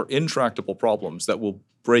are intractable problems that will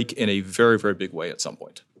break in a very, very big way at some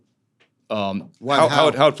point. How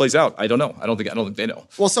it plays out, I don't know. I don't think they know.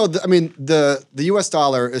 Well, so the U.S.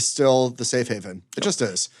 dollar is still the safe haven. It just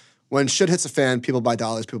is. When shit hits a fan, people buy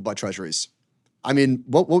dollars, people buy treasuries. I mean,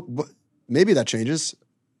 what maybe that changes.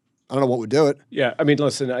 I don't know what would do it. Yeah, I mean,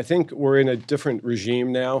 listen, I think we're in a different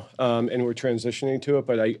regime now, and we're transitioning to it.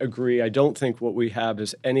 But I agree. I don't think what we have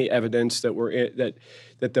is any evidence that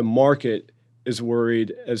that the market is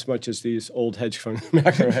worried as much as these old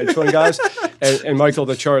macro hedge fund guys. And Michael,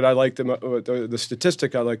 the chart I like the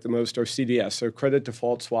statistic I like the most are CDS, so credit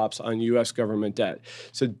default swaps on U.S. government debt.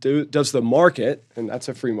 So does the market, and that's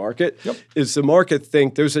a free market, is the market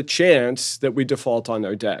think there's a chance that we default on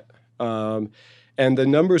our debt? And the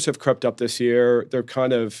numbers have crept up this year. They're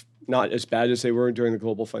kind of not as bad as they were during the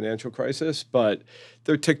global financial crisis, but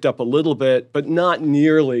they're ticked up a little bit, but not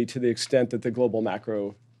nearly to the extent that the global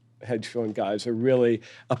macro hedge fund guys are really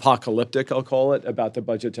apocalyptic, I'll call it, about the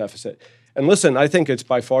budget deficit. And listen, I think it's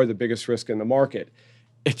by far the biggest risk in the market.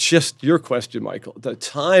 It's just your question, Michael. The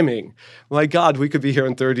timing. My God, we could be here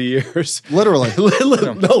in 30 years. Literally.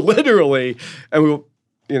 No, literally. And we'll,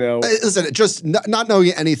 listen, just not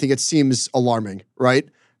knowing anything, it seems alarming, right?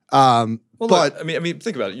 But I mean,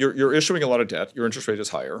 think about it. You're issuing a lot of debt. Your interest rate is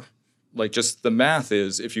higher. Like, just the math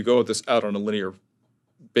is, if you go out on a linear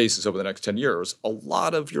basis over the next 10 years, a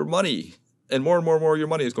lot of your money and more of your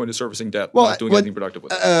money is going to servicing debt, not doing anything productive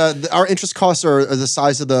with it. Our interest costs are the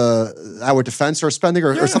size of our defense or spending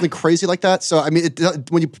or something crazy like that. So, I mean,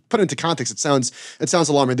 when you put it into context, it sounds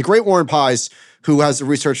alarming. The great Warren Pies, who has a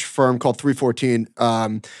research firm called 314,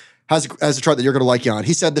 has a chart that you're going to like, Jan.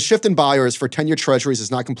 He said the shift in buyers for 10-year treasuries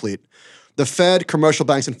is not complete. The Fed, commercial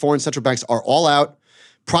banks, and foreign central banks are all out.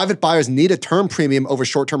 Private buyers need a term premium over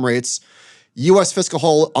short-term rates. U.S. fiscal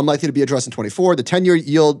hole unlikely to be addressed in 24. The 10-year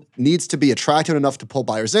yield needs to be attractive enough to pull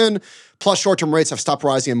buyers in. Plus, short-term rates have stopped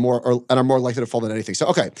rising and are more likely to fall than anything. So,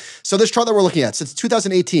 okay. So this chart that we're looking at, since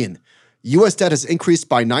 2018, U.S. debt has increased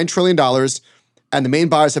by $9 trillion, and the main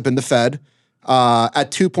buyers have been the Fed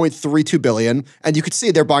at $2.32 billion. And you could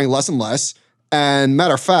see they're buying less and less. And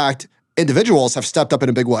matter of fact, individuals have stepped up in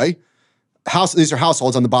a big way. These are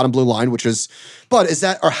households on the bottom blue line,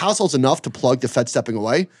 are households enough to plug the Fed stepping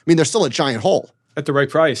away? I mean, there's still a giant hole. At the right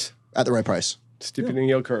price. At the right price. Steepening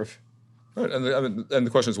yield curve. Right, and the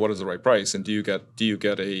question is, what is the right price, and do you get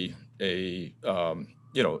a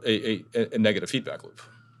negative feedback loop?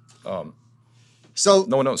 So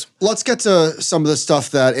no one knows. Let's get to some of the stuff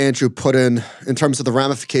that Andrew put in terms of the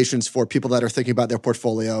ramifications for people that are thinking about their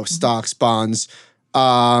portfolio, stocks, bonds.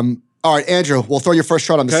 All right, Andrew, we'll throw your first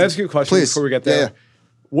shot on this. Can I ask you a question before we get there? Yeah.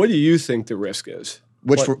 What do you think the risk is?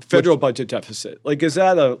 Federal budget deficit. Like, is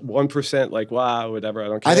that a 1%, like, wow, whatever, I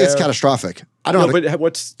don't care? I think it's catastrophic. I don't know how to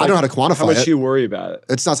quantify it. How much do you worry about it?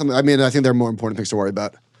 It's not something, I mean, I think there are more important things to worry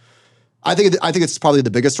about. I think it's probably the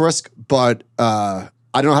biggest risk, but I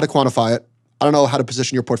don't know how to quantify it. I don't know how to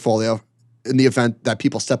position your portfolio in the event that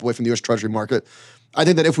people step away from the U.S. Treasury market. I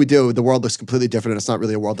think that if we do, the world looks completely different, and it's not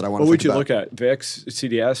really a world that I want to think about. What would you look at? VIX,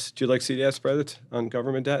 CDS? Do you like CDS spreads on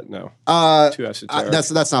government debt? No. Too esoteric.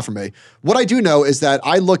 That's not for me. What I do know is that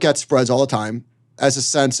I look at spreads all the time as a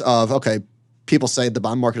sense of, okay, people say the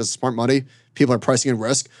bond market is smart money. People are pricing in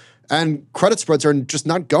risk. And credit spreads are just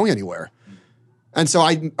not going anywhere. And so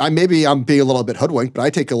I'm being a little bit hoodwinked, but I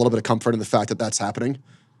take a little bit of comfort in the fact that that's happening.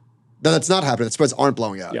 That's not happening. The spreads aren't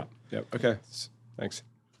blowing out. Yeah. Okay. Thanks.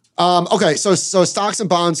 Okay, so stocks and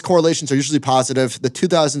bonds correlations are usually positive. The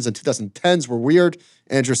 2000s and 2010s were weird.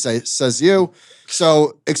 Andrew says you.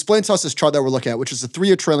 So explain to us this chart that we're looking at, which is the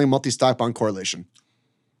 3-year trailing multi-stock bond correlation.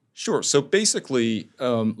 Sure. So basically,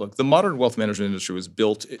 look, the modern wealth management industry was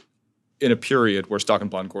built in a period where stock and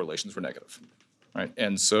bond correlations were negative, right?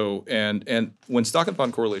 And so, and when stock and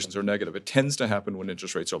bond correlations are negative, it tends to happen when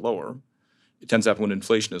interest rates are lower. It tends to happen when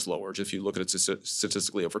inflation is lower, if you look at it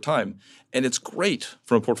statistically over time. And it's great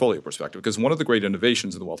from a portfolio perspective, because one of the great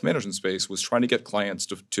innovations in the wealth management space was trying to get clients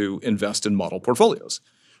to invest in model portfolios,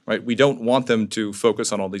 right? We don't want them to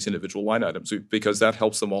focus on all these individual line items, because that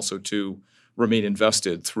helps them also to remain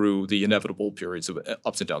invested through the inevitable periods of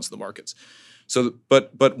ups and downs in the markets. So,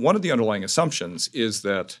 but one of the underlying assumptions is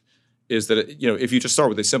that if you just start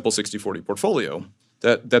with a simple 60-40 portfolio,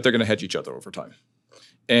 that they're going to hedge each other over time.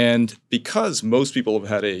 And because most people have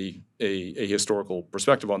had a historical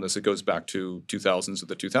perspective on this, it goes back to 2000s or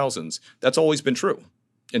the 2000s. That's always been true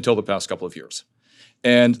until the past couple of years.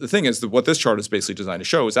 And the thing is that what this chart is basically designed to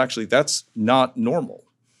show is actually that's not normal.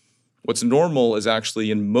 What's normal is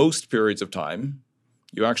actually in most periods of time,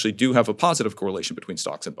 you actually do have a positive correlation between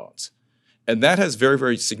stocks and bonds. And that has very,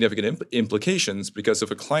 very significant implications because if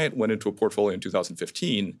a client went into a portfolio in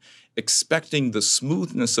 2015 expecting the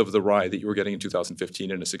smoothness of the ride that you were getting in 2015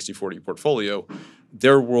 in a 60-40 portfolio,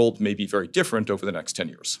 their world may be very different over the next 10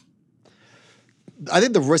 years. I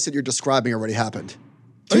think the risk that you're describing already happened.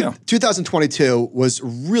 Oh, yeah. 2022 was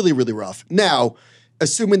really, really rough. Now,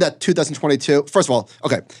 assuming that 2022, first of all,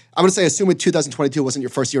 okay, I'm going to say assuming 2022 wasn't your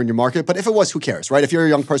first year in your market, but if it was, who cares, right? If you're a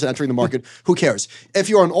young person entering the market, who cares? If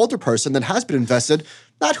you're an older person that has been invested,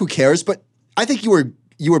 not who cares, but I think you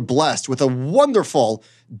were blessed with a wonderful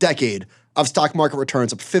decade of stock market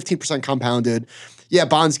returns, up 15% compounded. Yeah,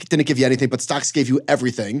 bonds didn't give you anything, but stocks gave you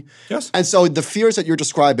everything. Yes. And so the fears that you're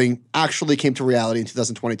describing actually came to reality in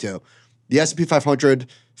 2022. The S&P 500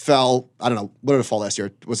 fell, I don't know, what did it fall last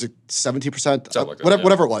year? Was it 17%?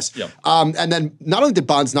 Whatever it was. Yeah. And then not only did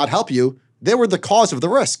bonds not help you, they were the cause of the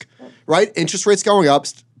risk, right? Interest rates going up,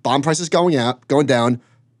 bond prices going down,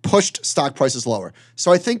 pushed stock prices lower.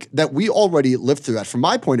 So I think that we already lived through that. From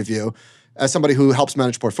my point of view, as somebody who helps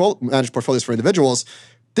manage portfolios for individuals,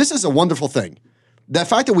 this is a wonderful thing. The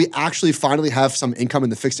fact that we actually finally have some income in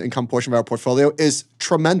the fixed income portion of our portfolio is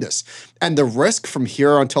tremendous. And the risk from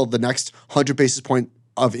here until the next 100 basis point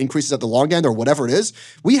of increases at the long end or whatever it is,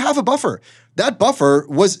 we have a buffer. That buffer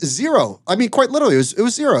was zero. I mean, quite literally, it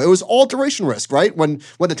was zero. It was all duration risk, right? When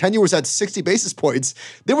the 10-year was at 60 basis points,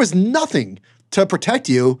 there was nothing to protect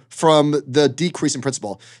you from the decrease in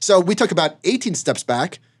principal. So we took about 18 steps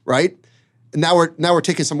back, right? Now we're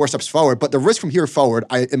taking some more steps forward, but the risk from here forward,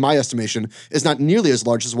 in my estimation, is not nearly as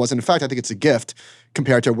large as it was. And in fact, I think it's a gift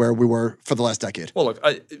compared to where we were for the last decade. Well, look,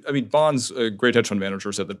 I mean, bonds. A great hedge fund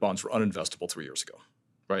manager said that bonds were uninvestable 3 years ago,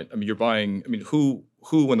 right? I mean, you're buying. I mean, who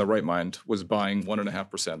in the right mind was buying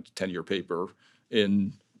 1.5% 10-year paper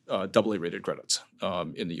in AA rated credits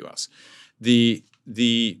in the U.S.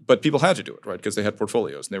 But people had to do it, right? Because they had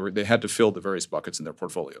portfolios and they had to fill the various buckets in their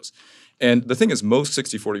portfolios. And the thing is, most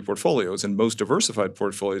 60-40 portfolios and most diversified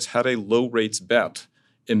portfolios had a low rates bet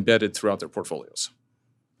embedded throughout their portfolios.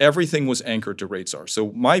 Everything was anchored to rates are.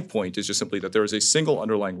 So my point is just simply that there is a single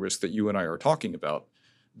underlying risk that you and I are talking about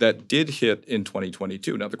that did hit in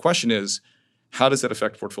 2022. Now the question is, how does that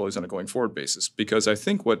affect portfolios on a going forward basis? Because I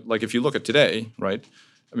think if you look at today, right?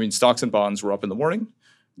 I mean, stocks and bonds were up in the morning,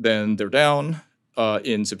 then they're down.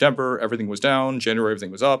 In September, everything was down. January,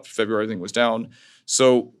 everything was up. February, everything was down.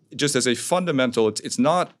 So just as a fundamental, it's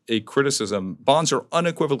not a criticism. Bonds are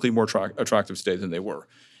unequivocally more attractive today than they were.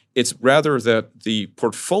 It's rather that the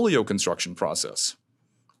portfolio construction process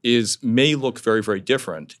may look very, very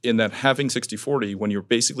different in that having 60-40 when you're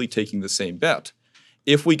basically taking the same bet,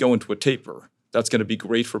 if we go into a taper, that's going to be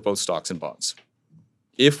great for both stocks and bonds.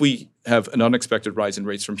 If we have an unexpected rise in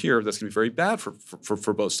rates from here, that's going to be very bad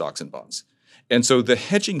for both stocks and bonds. And so the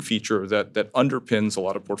hedging feature that underpins a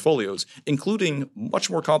lot of portfolios, including much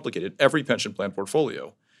more complicated, every pension plan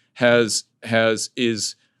portfolio, is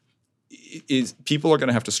people are going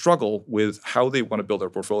to have to struggle with how they want to build their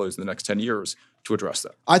portfolios in the next 10 years to address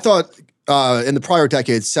that. I thought in the prior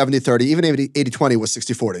decades, 70-30, even 80-20 was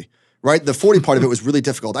 60-40, right? The 40 part of it was really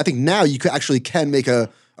difficult. I think now you can make a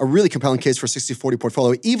really compelling case for a 60-40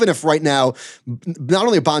 portfolio, even if right now, not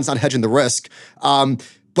only are bonds not hedging the risk,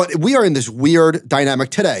 but we are in this weird dynamic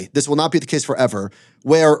today. This will not be the case forever,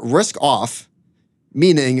 where risk off,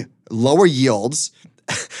 meaning lower yields,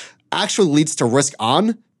 actually leads to risk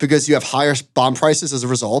on because you have higher bond prices as a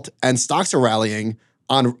result, and stocks are rallying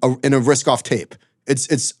in a risk off tape.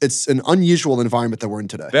 It's an unusual environment that we're in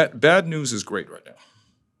today. Bad news is great right now,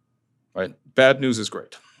 right? Bad news is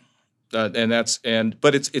great. But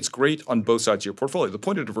it's great on both sides of your portfolio. The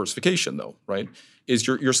point of diversification, though, right, is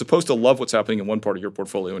you're supposed to love what's happening in one part of your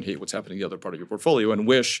portfolio and hate what's happening in the other part of your portfolio, and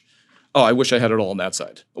I wish I had it all on that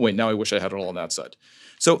side. Oh, wait, now I wish I had it all on that side.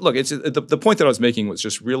 So look, it's the point that I was making was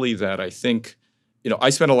just really that I think,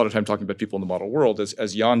 I spend a lot of time talking about people in the model world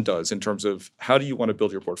as Jan does in terms of how do you want to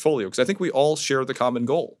build your portfolio? Because I think we all share the common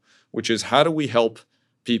goal, which is how do we help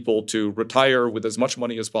people to retire with as much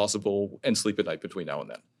money as possible and sleep at night between now and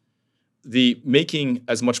then. The making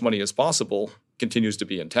as much money as possible continues to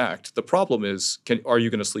be intact. The problem is, are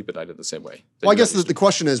you going to sleep at night in the same way? Well, I guess the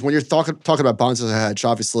question is, when you're talking about bonds as a hedge,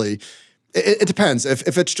 obviously, It depends.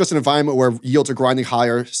 If it's just an environment where yields are grinding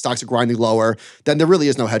higher, stocks are grinding lower, then there really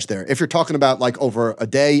is no hedge there. If you're talking about like over a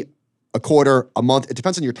day, a quarter, a month, it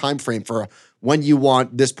depends on your time frame for when you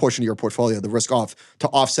want this portion of your portfolio, the risk off, to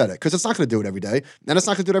offset it. Because it's not going to do it every day, and it's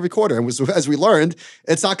not going to do it every quarter. And as we learned,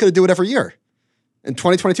 it's not going to do it every year. In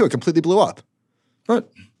 2022, it completely blew up. Right.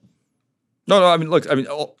 No, I mean, look,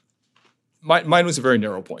 mine was a very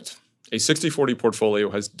narrow point. A 60-40 portfolio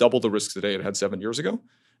has double the risk today it had 7 years ago.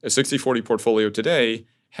 A 60-40 portfolio today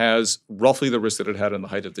has roughly the risk that it had in the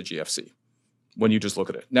height of the GFC, when you just look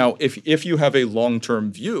at it. Now, if you have a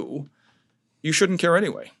long-term view, you shouldn't care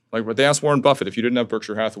anyway. Like they asked Warren Buffett, if you didn't have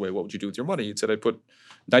Berkshire Hathaway, what would you do with your money? He said, I'd put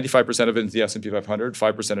 95% of it into the S&P 500,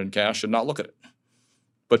 5% in cash, and not look at it.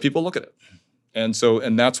 But people look at it. And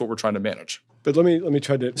that's what we're trying to manage. But let me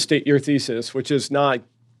try to state your thesis, which is not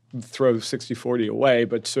throw 60-40 away,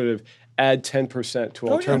 but sort of add 10% to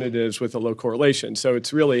alternatives with a low correlation. So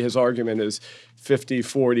it's really, his argument is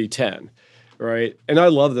 50-40-10, right? And I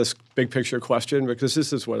love this big picture question because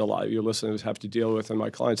this is what a lot of your listeners have to deal with and my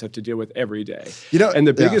clients have to deal with every day. And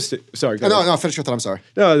the biggest, sorry. No, finish your thought, I'm sorry.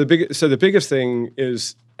 No, the biggest thing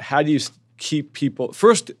is how do you keep people,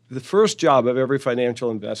 the first job of every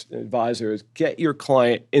financial advisor is get your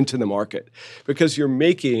client into the market because you're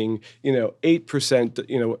making,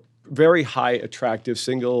 8%, very high attractive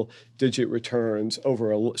single digit returns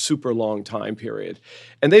over a super long time period.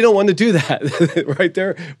 And they don't want to do that, right?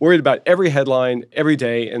 They're worried about every headline every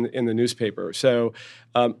day in the newspaper. So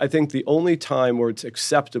I think the only time where it's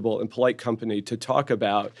acceptable in polite company to talk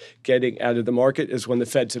about getting out of the market is when the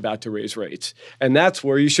Fed's about to raise rates. And that's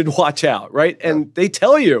where you should watch out, right? And they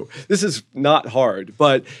tell you this is not hard,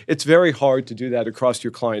 but it's very hard to do that across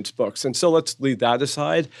your clients' books. And so let's leave that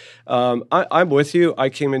aside. I'm with you. I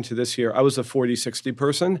came into this year, I was a 40-60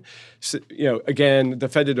 person. So, again, the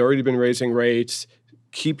Fed had already been raising rates.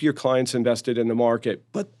 Keep your clients invested in the market.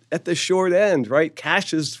 But at the short end, right,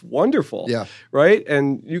 cash is wonderful, right?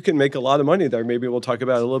 And you can make a lot of money there. Maybe we'll talk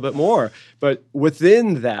about it a little bit more. But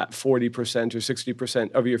within that 40% or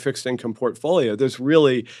 60% of your fixed income portfolio, there's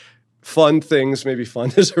really fun things. Maybe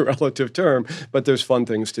fun is a relative term, but there's fun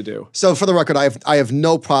things to do. So for the record, I have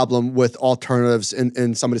no problem with alternatives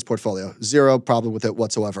in somebody's portfolio. Zero problem with it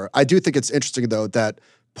whatsoever. I do think it's interesting, though, that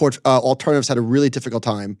alternatives had a really difficult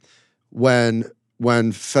time when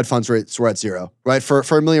Fed funds rates were at zero, right? For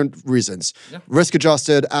a million reasons. Yeah. Risk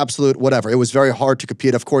adjusted, absolute, whatever. It was very hard to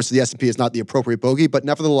compete. Of course, the S&P is not the appropriate bogey, but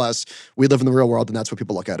nevertheless, we live in the real world and that's what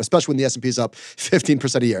people look at, especially when the S&P is up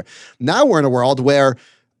 15% a year. Now we're in a world where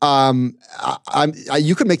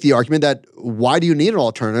you could make the argument that why do you need an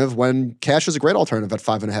alternative when cash is a great alternative at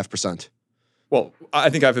 5.5%? Well, I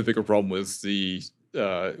think I have a bigger problem with the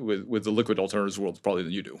liquid alternatives world probably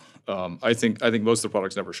than you do. I think most of the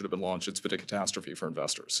products never should have been launched. It's been a catastrophe for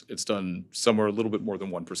investors. It's done somewhere a little bit more than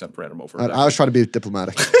 1% per annum over. I was trying to be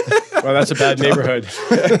diplomatic. Well, that's a bad neighborhood.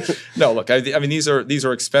 No, look, I mean these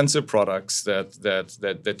are expensive products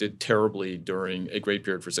that did terribly during a great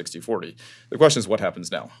period for 60-40. The question is what happens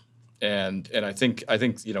now, and I think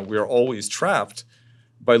we are always trapped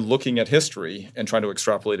by looking at history and trying to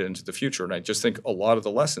extrapolate it into the future. And I just think a lot of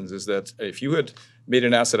the lessons is that if you had made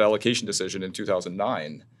an asset allocation decision in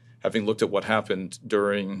 2009, having looked at what happened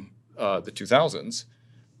during the 2000s,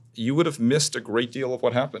 you would have missed a great deal of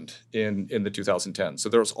what happened in the 2010s. So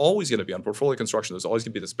there's always going to be, on portfolio construction, there's always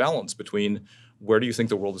going to be this balance between where do you think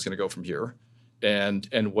the world is going to go from here and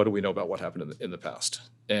what do we know about what happened in the past.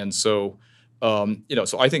 And so,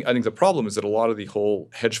 so I think the problem is that a lot of the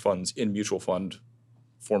whole hedge funds in mutual fund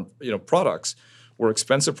form, products were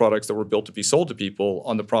expensive products that were built to be sold to people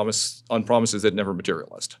on promises that never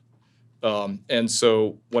materialized. And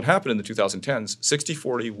so what happened in the 2010s,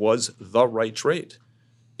 60-40 was the right trade.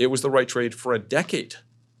 It was the right trade for a decade.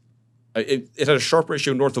 It had a Sharpe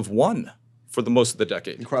ratio north of 1 for the most of the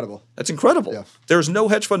decade. Incredible. That's incredible. Yeah. There's no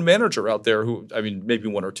hedge fund manager out there maybe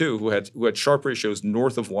one or two, who had Sharpe ratios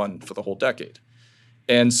north of 1 for the whole decade.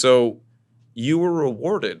 And so you were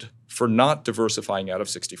rewarded for not diversifying out of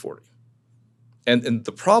 60-40. And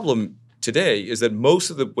the problem today is that most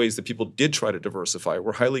of the ways that people did try to diversify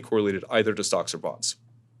were highly correlated either to stocks or bonds.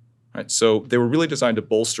 Right? So they were really designed to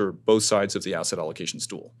bolster both sides of the asset allocation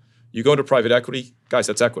stool. You go into private equity, guys,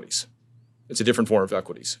 that's equities. It's a different form of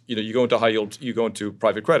equities. You go into high yield, you go into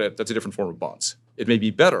private credit, that's a different form of bonds. It may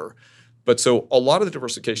be better, but so a lot of the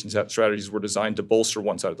diversification strategies were designed to bolster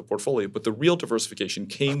one side of the portfolio, but the real diversification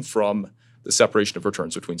came from the separation of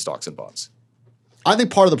returns between stocks and bonds. I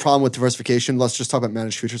think part of the problem with diversification, let's just talk about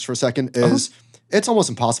managed futures for a second, is it's almost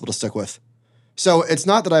impossible to stick with. So it's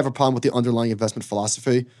not that I have a problem with the underlying investment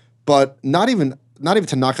philosophy, but not even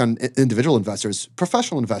to knock on individual investors,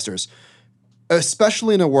 professional investors.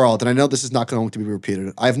 especially in a world, and I know this is not going to be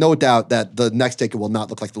repeated, I have no doubt that the next decade will not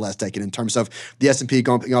look like the last decade in terms of the S&P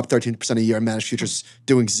going up 13% a year and managed futures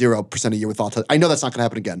doing 0% a year with volatility. I know that's not going to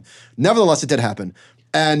happen again. Nevertheless, it did happen.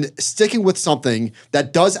 And sticking with something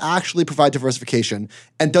that does actually provide diversification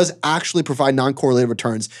and does actually provide non-correlated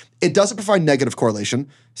returns, it doesn't provide negative correlation.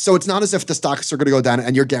 So it's not as if the stocks are going to go down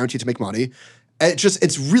and you're guaranteed to make money.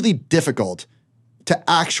 It's really difficult to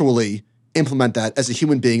actually implement that as a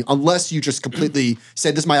human being unless you just completely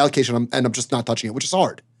say, this is my allocation and I'm just not touching it, which is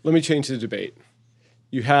hard. Let me change the debate.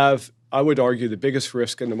 You have, I would argue, the biggest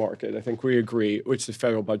risk in the market, I think we agree, which is the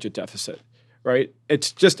federal budget deficit, right?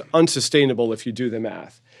 It's just unsustainable if you do the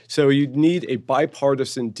math. So you need a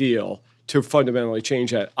bipartisan deal to fundamentally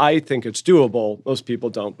change that. I think it's doable. Most people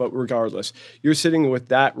don't, but regardless, you're sitting with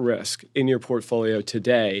that risk in your portfolio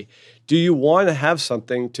today. Do you want to have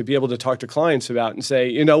something to be able to talk to clients about and say,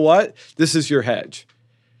 you know what, this is your hedge,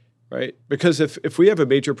 right? Because if we have a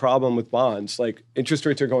major problem with bonds, like interest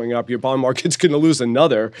rates are going up, your bond market's going to lose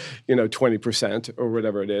another, 20% or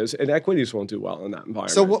whatever it is, and equities won't do well in that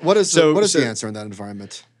environment. So what is the answer in that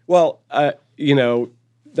environment? Well, I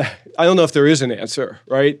don't know if there is an answer,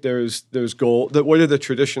 right? There's gold. What are the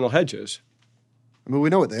traditional hedges? I mean, we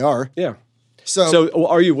know what they are. Yeah. So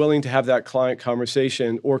are you willing to have that client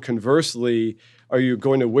conversation, or conversely, are you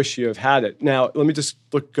going to wish you have had it? Now, let me just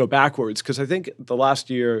go backwards, because I think the last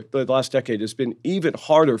decade has been even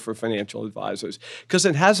harder for financial advisors because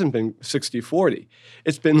it hasn't been 60-40.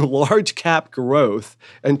 It's been large cap growth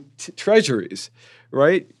and treasuries,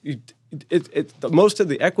 right? Most of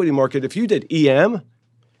the equity market, if you did EM,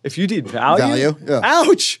 if you did value, yeah.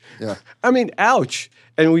 Ouch. Yeah. I mean, ouch.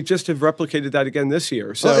 And we just have replicated that again this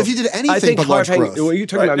year. So well, if you did anything I think but large growth. When you're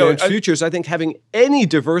talking about managed futures, I think having any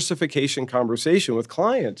diversification conversation with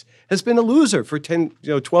clients has been a loser for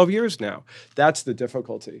 12 years now. That's the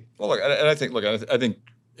difficulty. Well, look, and I think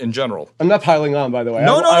in general. I'm not piling on, by the way.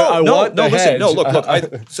 No. Listen. No,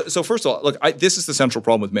 look. So first of all, this is the central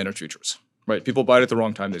problem with managed futures, right? People buy it at the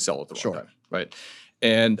wrong time, they sell it at the wrong time, right?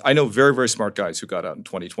 And I know very, very smart guys who got out in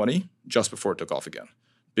 2020 just before it took off again,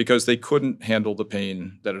 because they couldn't handle the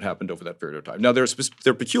pain that had happened over that period of time. Now, there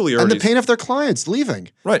are peculiarities. And the pain of their clients leaving.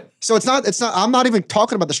 Right. So it's not, I'm not even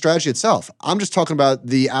talking about the strategy itself. I'm just talking about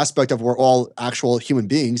the aspect of we're all actual human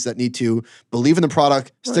beings that need to believe in the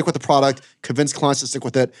product, stick with the product, convince clients to stick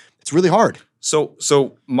with it. It's really hard.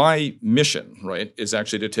 So my mission, right, is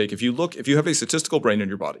actually to take, if you have a statistical brain in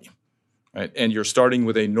your body, right, and you're starting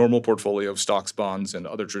with a normal portfolio of stocks, bonds, and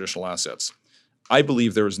other traditional assets, I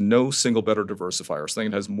believe there is no single better diversifier,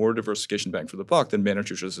 something that has more diversification bang for the buck than managed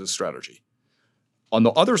futures as a strategy. On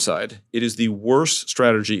the other side, it is the worst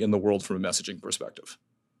strategy in the world from a messaging perspective.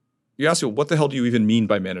 You ask me, what the hell do you even mean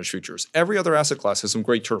by managed futures? Every other asset class has some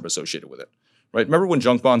great term associated with it, right? Remember when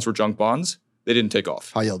junk bonds were junk bonds? They didn't take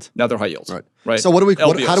off. High yield. Now they're high yields. Right. So how do we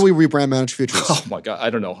rebrand managed futures? Oh my God,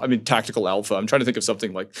 I don't know. I mean, tactical alpha. I'm trying to think of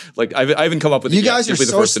something like I haven't come up with it yet. You yet. guys are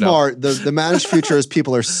so smart. The managed futures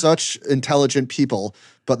people are such intelligent people,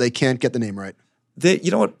 but they can't get the name right.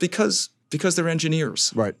 You know what? Because they're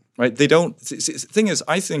engineers. Right. Right. They don't. The thing is,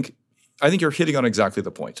 I think you're hitting on exactly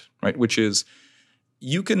the point, right? Which is,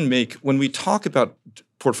 you can make, when we talk about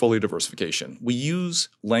portfolio diversification, we use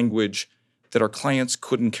language that our clients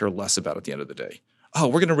couldn't care less about at the end of the day. Oh,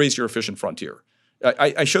 we're going to raise your efficient frontier.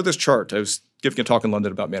 I showed this chart. I was giving a talk in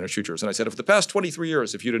London about managed futures, and I said, if the past 23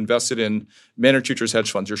 years, if you'd invested in managed futures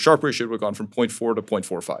hedge funds, your Sharpe ratio would have gone from 0.4 to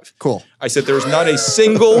 0.45. Cool. I said, there's not a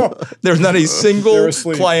single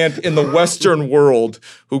client in the Western world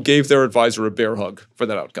who gave their advisor a bear hug for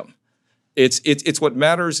that outcome. It's what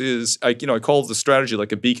matters is, I call the strategy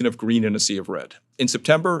like a beacon of green in a sea of red. In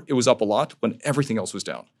September, it was up a lot when everything else was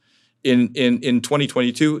down. In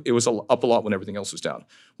 2022, it was up a lot when everything else was down.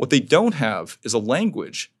 What they don't have is a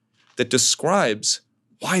language that describes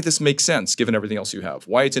why this makes sense given everything else you have,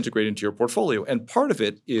 why it's integrated into your portfolio. And part of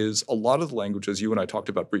it is a lot of the languages you and I talked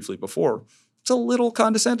about briefly before, it's a little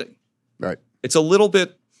condescending. Right. It's a little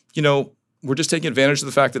bit, we're just taking advantage of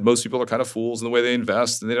the fact that most people are kind of fools in the way they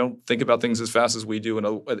invest and they don't think about things as fast as we do.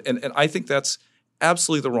 And I think that's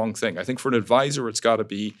absolutely the wrong thing. I think for an advisor, it's got to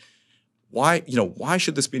be, why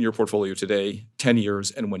should this be in your portfolio today, 10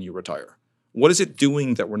 years, and when you retire? What is it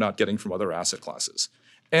doing that we're not getting from other asset classes?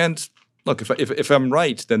 And look, if I'm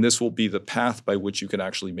right, then this will be the path by which you can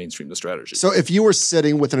actually mainstream the strategy. So if you were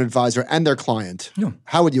sitting with an advisor and their client,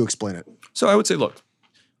 how would you explain it? So I would say, look,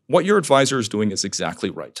 what your advisor is doing is exactly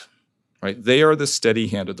right? They are the steady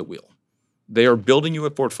hand at the wheel. They are building you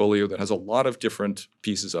a portfolio that has a lot of different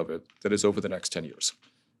pieces of it that is over the next 10 years.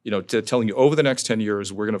 Telling you over the next 10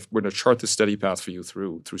 years, we're gonna chart the steady path for you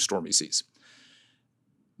through stormy seas.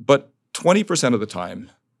 But 20% of the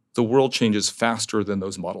time, the world changes faster than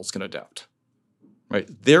those models can adapt. Right?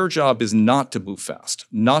 Their job is not to move fast,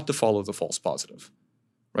 not to follow the false positive.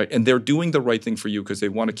 Right? And they're doing the right thing for you because they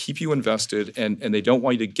want to keep you invested and they don't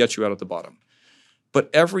want you to get you out at the bottom. But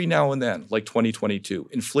every now and then, like 2022,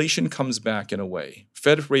 inflation comes back in a way,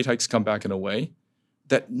 Fed rate hikes come back in a way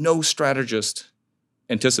that no strategist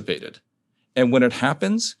anticipated. And when it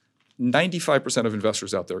happens, 95% of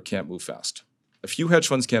investors out there can't move fast. A few hedge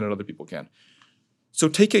funds can and other people can. So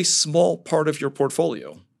take a small part of your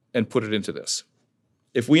portfolio and put it into this.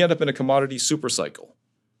 If we end up in a commodity super cycle,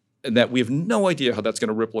 and that we have no idea how that's going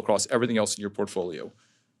to ripple across everything else in your portfolio,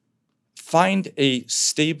 find a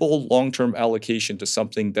stable long-term allocation to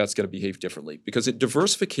something that's going to behave differently. Because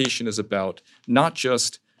diversification is about not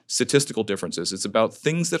just statistical differences, it's about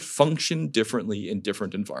things that function differently in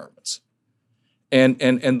different environments. And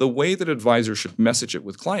the way that advisors should message it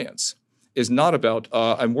with clients is not about,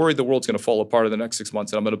 I'm worried the world's going to fall apart in the next 6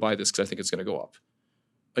 months and I'm going to buy this because I think it's going to go up.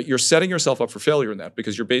 You're setting yourself up for failure in that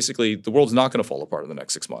because you're basically, the world's not going to fall apart in the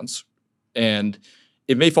next 6 months. And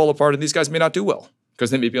it may fall apart and these guys may not do well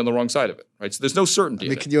because they may be on the wrong side of it, right? So there's no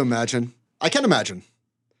certainty. Can you imagine? I can imagine.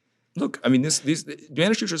 Look, I mean, these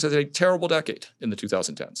managed futures has a terrible decade in the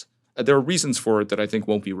 2010s. There are reasons for it that I think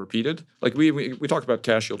won't be repeated. Like we talked about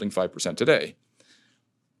cash yielding 5% today.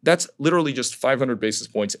 That's literally just 500 basis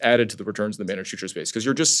points added to the returns in the managed futures space because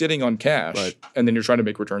you're just sitting on cash Right. and then you're trying to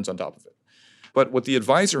make returns on top of it. But what the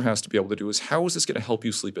advisor has to be able to do is, how is this going to help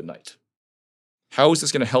you sleep at night? How is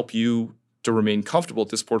this going to help you to remain comfortable?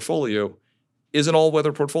 This portfolio is an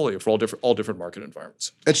all-weather portfolio for all different market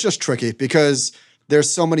environments. It's just tricky because there's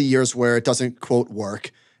so many years where it doesn't, quote,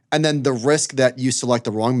 work. And then the risk that you select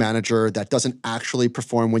the wrong manager that doesn't actually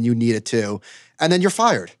perform when you need it to, and then you're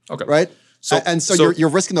fired, Okay. right? So You're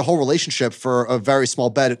risking the whole relationship for a very small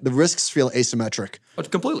bet. The risks feel asymmetric.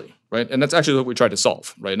 Completely, right? And that's actually what we tried to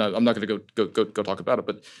solve, right? Now, I'm not going to go talk about it,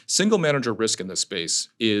 but single manager risk in this space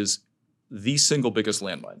is the single biggest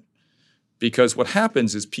landmine. Because what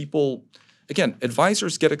happens is people, again,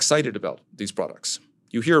 advisors get excited about these products.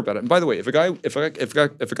 You hear about it. And by the way, if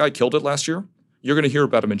a guy killed it last year, you're going to hear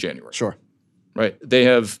about him in January. Sure. Right? They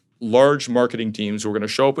have large marketing teams who are going to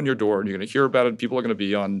show up on your door and you're going to hear about it. People are going to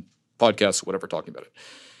be on podcasts, whatever, talking about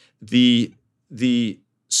it.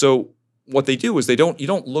 So what they do is you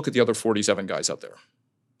don't look at the other 47 guys out there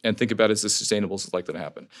and think about, is this sustainable? Is it likely to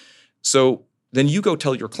happen? So then you go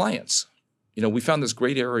tell your clients, we found this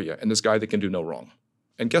great area and this guy that can do no wrong.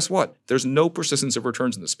 And guess what? There's no persistence of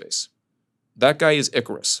returns in this space. That guy is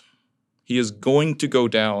Icarus. He is going to go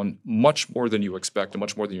down much more than you expect and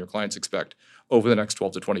much more than your clients expect over the next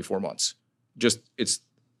 12 to 24 months. It's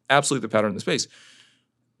absolutely the pattern in the space.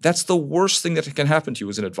 That's the worst thing that can happen to you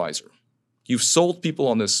as an advisor. You've sold people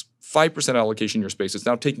on this 5% allocation in your space. It's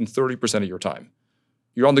now taking 30% of your time.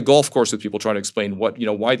 You're on the golf course with people trying to explain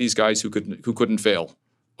why these guys who couldn't fail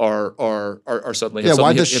are suddenly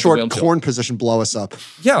Why does hit the short whale tail. corn position blow us up?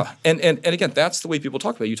 Yeah, and again, that's the way people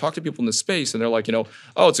talk about it. You talk to people in this space, and they're like, oh,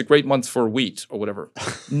 it's a great month for wheat or whatever.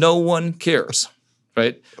 No one cares,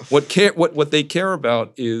 right? What they care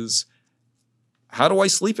about is, how do I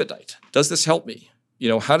sleep at night? Does this help me?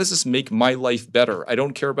 How does this make my life better? I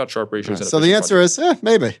don't care about sharp ratios. So the answer is,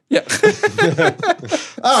 maybe. Yeah.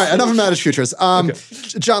 All right, enough of managed futures.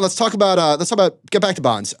 John, let's talk about get back to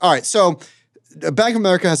bonds. All right, so Bank of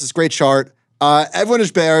America has this great chart. Everyone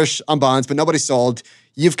is bearish on bonds, but nobody sold.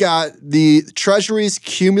 You've got the Treasury's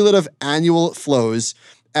cumulative annual flows,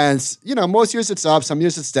 and most years it's up, some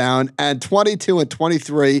years it's down, and 22 and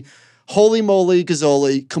 23. Holy moly,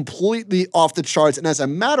 Gazzoli, completely off the charts. And as a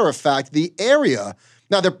matter of fact, the area,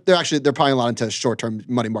 now they're piling a lot into short-term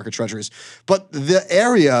money market treasuries, but the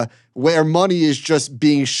area where money is just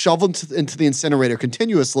being shoveled into the incinerator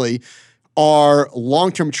continuously are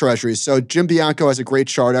long-term treasuries. So Jim Bianco has a great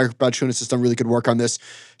chart. Eric Balchunas has done really good work on this,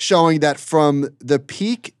 showing that from the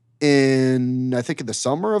peak in the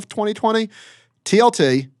summer of 2020,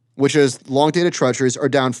 TLT, which is long-dated treasuries, are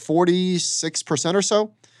down 46% or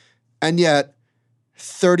so. And yet,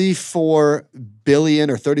 $34 billion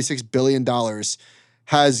or $36 billion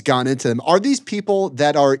has gone into them. Are these people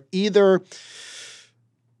that are either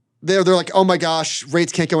they're like, oh my gosh,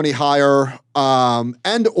 rates can't go any higher,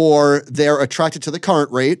 and or they're attracted to the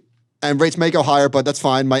current rate, and rates may go higher, but that's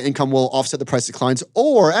fine. My income will offset the price declines.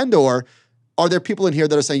 Or are there people in here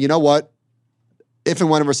that are saying, you know what? If and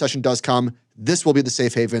when a recession does come, this will be the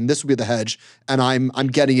safe haven. This will be the hedge, and I'm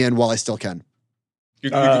getting in while I still can.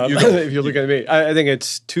 If you're looking at me, I think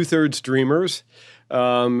it's 2/3 dreamers,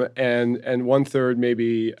 and 1/3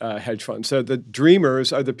 maybe hedge funds. So the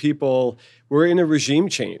dreamers are the people. We're in a regime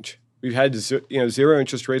change. We've had zero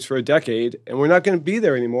interest rates for a decade, and we're not going to be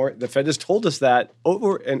there anymore. The Fed has told us that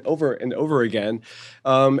over and over and over again.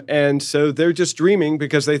 And so they're just dreaming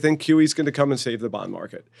because they think QE is going to come and save the bond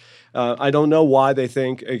market. I don't know why they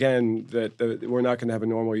think, again, that we're not going to have a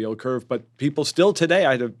normal yield curve, but people still today,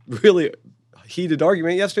 I had a really heated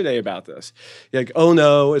argument yesterday about this. You're like, oh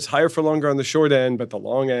no, it's higher for longer on the short end, but the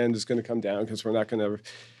long end is going to come down because we're not going to,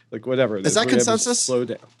 like, whatever. Is that consensus? Slow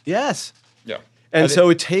down. Yes. Yeah. And so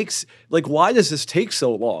it takes, like, why does this take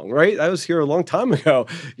so long, right? I was here a long time ago.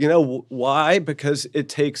 Why? Because it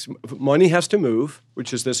takes, money has to move,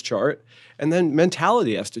 which is this chart, and then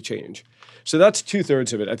mentality has to change. So that's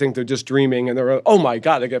 2/3 of it. I think they're just dreaming, and they're, oh my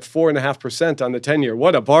God, I get 4.5% on the 10-year.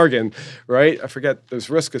 What a bargain, right? I forget there's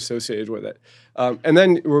risk associated with it. And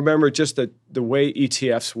then remember just the way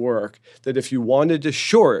ETFs work, that if you wanted to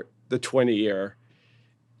short the 20-year,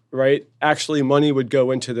 right, actually money would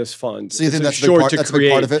go into this fund. So you think that's a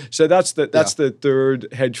big part of it? So that's the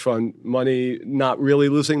third hedge fund money, not really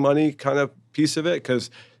losing money kind of piece of it, because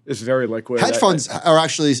it's very liquid. Hedge funds are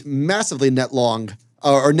actually massively net long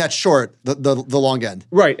or net short the long end.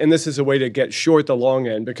 Right, and this is a way to get short the long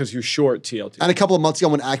end because you short TLT. And a couple of months ago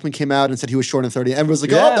when Ackman came out and said he was short in 30, everyone was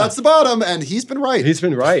like, oh, that's the bottom, and he's been right. He's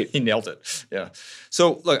been right. He nailed it. Yeah.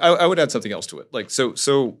 So look, I would add something else to it. Like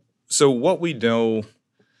so what we know,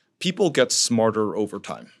 people get smarter over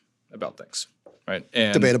time about things, right?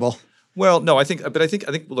 And debatable. Well, no, I think,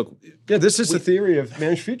 look. Yeah, this is the theory of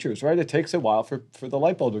managed futures, right? It takes a while for the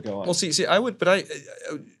light bulb to go on. Well, see, I would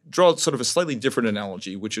draw sort of a slightly different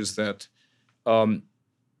analogy, which is that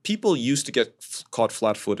people used to get caught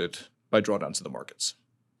flat-footed by drawdowns in the markets,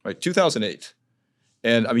 right? 2008.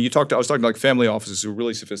 And I mean, I was talking to like family offices who are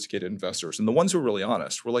really sophisticated investors, and the ones who were really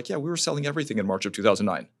honest were like, yeah, we were selling everything in March of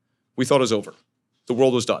 2009. We thought it was over. The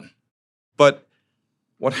world was done. But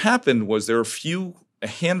what happened was there were a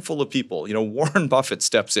handful of people, Warren Buffett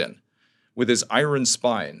steps in with his iron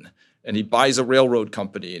spine, and he buys a railroad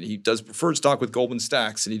company, and he does preferred stock with Goldman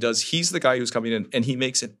Sachs, and he's the guy who's coming in, and he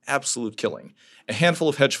makes an absolute killing. A handful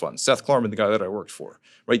of hedge funds, Seth Klarman, the guy that I worked for,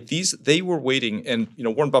 right? They were waiting, and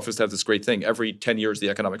Warren Buffett has this great thing. Every 10 years, the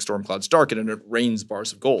economic storm clouds darken, and it rains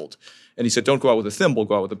bars of gold. And he said, don't go out with a thimble,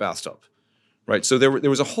 go out with a bathtub, right? So there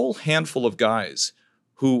was a whole handful of guys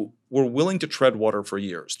who were willing to tread water for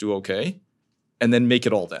years, do okay, and then make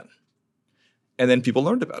it all then. And then people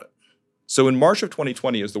learned about it. So in March of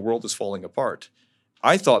 2020, as the world is falling apart,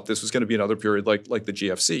 I thought this was going to be another period like the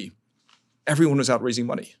GFC. Everyone was out raising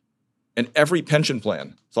money. And every pension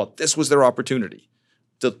plan thought this was their opportunity.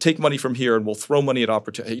 They'll take money from here and we'll throw money at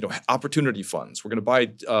opportunity funds. We're going to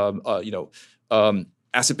buy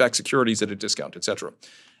asset-backed securities at a discount, et cetera.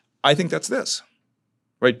 I think that's this,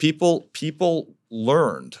 right? People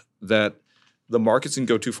learned that the markets can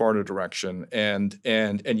go too far in a direction, and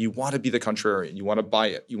you want to be the contrarian. You want to buy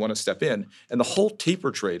it. You want to step in. And the whole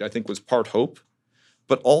taper trade, I think, was part hope,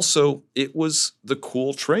 but also it was the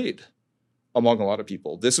cool trade among a lot of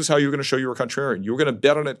people. This is how you were going to show you were contrarian. You were going to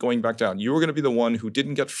bet on it going back down. You were going to be the one who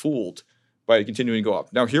didn't get fooled by it continuing to go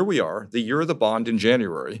up. Now, here we are. The year of the bond in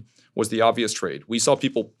January was the obvious trade. We saw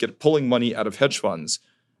people pulling money out of hedge funds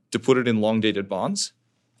to put it in long-dated bonds.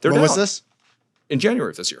 They're when down. Was this? In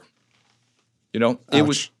January of this year. It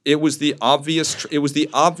was the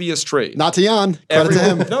obvious trade. Not to Jan. Credit to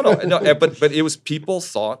him. No. But it was, people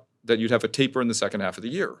thought that you'd have a taper in the second half of the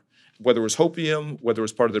year. Whether it was hopium, whether it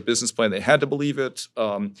was part of their business plan, they had to believe it,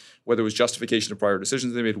 whether it was justification of prior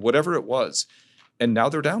decisions they made, whatever it was. And now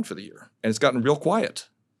they're down for the year. And it's gotten real quiet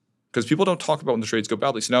because people don't talk about when the trades go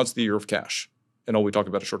badly. So now it's the year of cash. And all we talk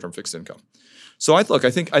about is short-term fixed income. So I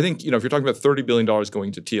think if you're talking about $30 billion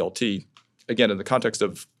going to TLT, again, in the context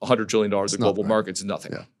of $100 trillion of global markets,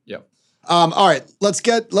 nothing. Yeah. All right, let's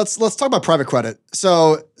talk about private credit.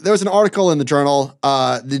 So there was an article in the journal,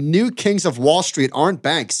 the new kings of Wall Street aren't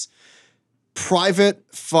banks. Private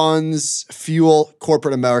funds fuel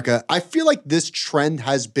corporate America. I feel like this trend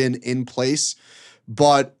has been in place,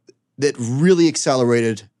 but it really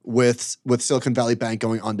accelerated with Silicon Valley Bank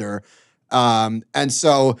going under. And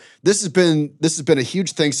so this has been a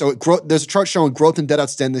huge thing. So there's a chart showing growth in debt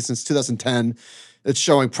outstanding since 2010. It's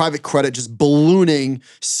showing private credit just ballooning,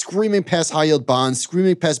 screaming past high yield bonds,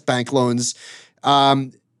 screaming past bank loans.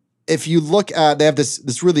 If you look at, they have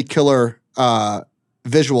this really killer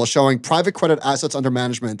visual showing private credit assets under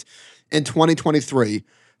management in 2023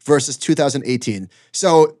 versus 2018.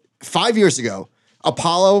 So 5 years ago,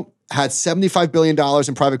 Apollo had $75 billion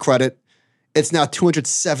in private credit. It's now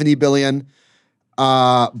 $270 billion.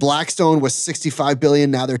 Blackstone was $65 billion.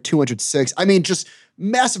 Now they're $206. I mean, just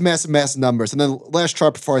massive numbers. And then last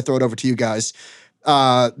chart before I throw it over to you guys,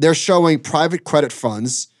 they're showing private credit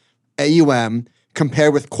funds AUM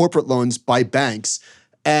compared with corporate loans by banks.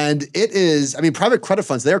 And it is, I mean, private credit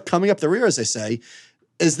funds, they're coming up the rear, as they say.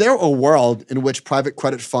 Is there a world in which private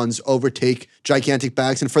credit funds overtake gigantic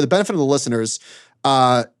banks? And for the benefit of the listeners,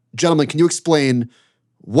 gentlemen, can you explain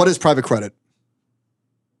what is private credit?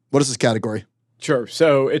 What is this category? Sure.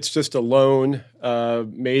 So it's just a loan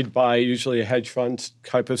made by usually a hedge fund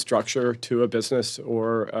type of structure to a business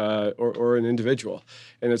or an individual.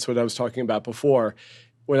 And it's what I was talking about before.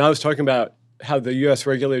 When I was talking about how the U.S.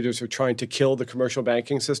 regulators are trying to kill the commercial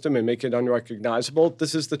banking system and make it unrecognizable,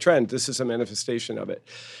 this is the trend. This is a manifestation of it.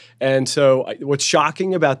 And so what's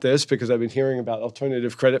shocking about this, because I've been hearing about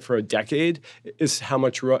alternative credit for a decade, is how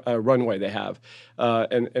much runway they have.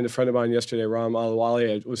 And a friend of mine yesterday, Ram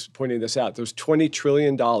Alawali, was pointing this out. There's $20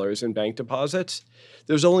 trillion in bank deposits.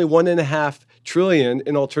 There's only $1.5 trillion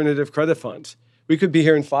in alternative credit funds. We could be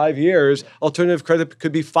here in 5 years. Alternative credit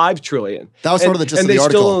could be $5 trillion. That was sort of the gist of the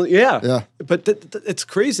article. Yeah. But it's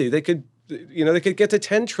crazy. They could get to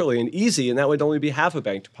 10 trillion easy, and that would only be half a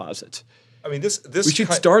bank deposit. I mean, this we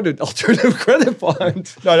should start an alternative credit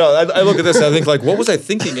fund. No. I look at this and I think, like, what was I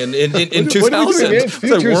thinking in 2000? What are we doing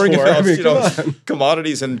I was worrying for? about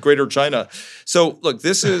commodities in Greater China. So look,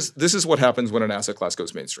 this is what happens when an asset class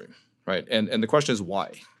goes mainstream, right? And the question is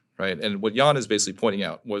why, right? And what Jan is basically pointing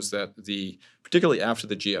out was that particularly after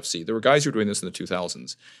the GFC, there were guys who were doing this in the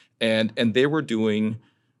 2000s, and they were doing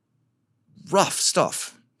rough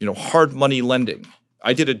stuff, hard money lending.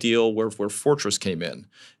 I did a deal where Fortress came in,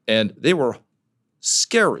 and they were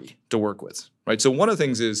scary to work with, right? So one of the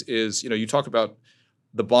things is you talk about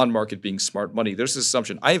the bond market being smart money. There's this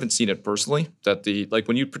assumption, I haven't seen it personally, that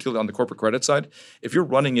when you, particularly on the corporate credit side, if you're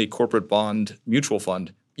running a corporate bond mutual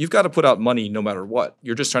fund, you've got to put out money no matter what.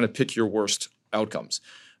 You're just trying to pick your worst outcomes.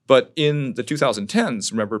 But in the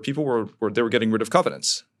 2010s, remember, people were getting rid of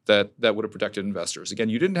covenants that would have protected investors. Again,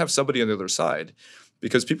 you didn't have somebody on the other side,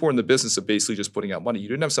 because people were in the business of basically just putting out money. You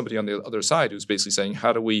didn't have somebody on the other side who's basically saying,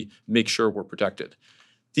 how do we make sure we're protected?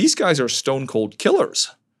 These guys are stone cold killers,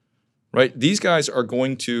 right? These guys are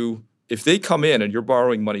going to, if they come in and you're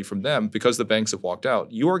borrowing money from them because the banks have walked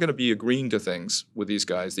out, you are going to be agreeing to things with these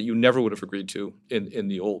guys that you never would have agreed to in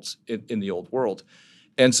the old world.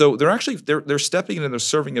 And so they're stepping in and they're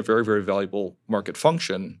serving a very, very valuable market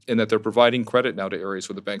function in that they're providing credit now to areas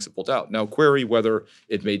where the banks have pulled out. Now, query whether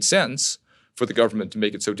it made sense for the government to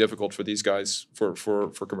make it so difficult for these guys, for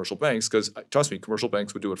commercial banks, because trust me, commercial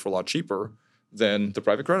banks would do it for a lot cheaper than the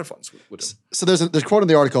private credit funds would do. So there's a quote in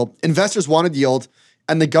the article: investors wanted yield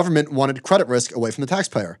and the government wanted credit risk away from the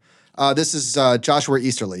taxpayer. This is Joshua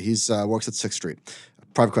Easterly. He works at Sixth Street,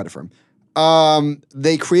 private credit firm.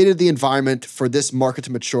 They created the environment for this market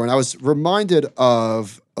to mature. And I was reminded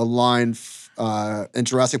of a line in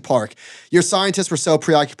Jurassic Park. Your scientists were so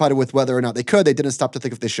preoccupied with whether or not they could, they didn't stop to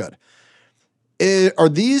think if they should. Are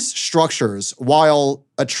these structures, while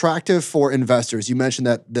attractive for investors, you mentioned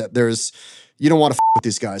that there's, you don't want to with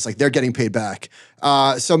these guys, like they're getting paid back.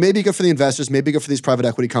 So maybe good for the investors, maybe good for these private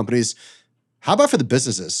equity companies. How about for the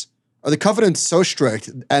businesses? Are the covenants so strict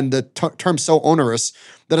and the terms so onerous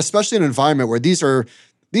that, especially in an environment where these are,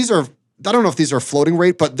 I don't know if these are floating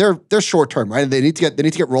rate, but they're short term, right? And they need to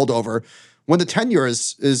get rolled over. When the 10-year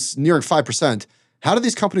is nearing 5%, how do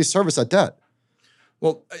these companies service that debt?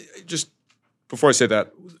 Well, just before I say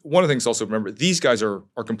that, one of the things also remember, these guys are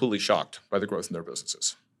completely shocked by the growth in their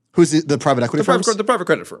businesses. Who's the private equity firms? The private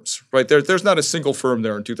credit firms, right? There's not a single firm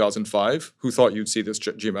there in 2005 who thought you'd see this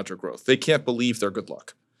geometric growth. They can't believe their good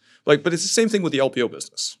luck. But it's the same thing with the LBO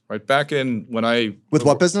business, right? Back in when with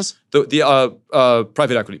what business? The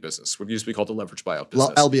private equity business, what used to be called the leveraged buyout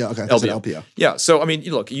business. LBO, okay. LBO. Yeah. So I mean,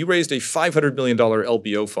 look, you raised a $500 million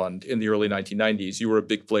LBO fund in the early 1990s. You were a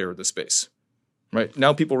big player in the space, right?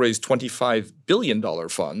 Now people raise $25 billion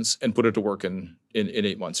funds and put it to work in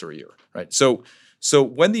 8 months or a year, right? So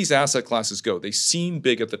when these asset classes go, they seem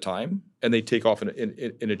big at the time and they take off in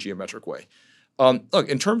a geometric way. Look,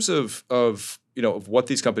 in terms of what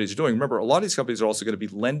these companies are doing, remember, a lot of these companies are also going to be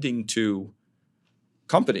lending to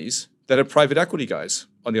companies that have private equity guys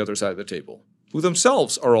on the other side of the table, who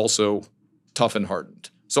themselves are also tough and hardened.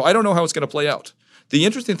 So I don't know how it's going to play out. The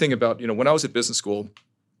interesting thing about, when I was at business school,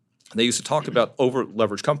 they used to talk about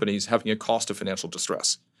over-leveraged companies having a cost of financial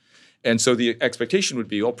distress. And so the expectation would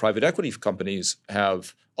be, private equity companies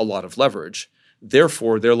have a lot of leverage.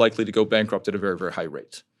 Therefore, they're likely to go bankrupt at a very, very high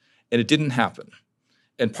rate. And it didn't happen.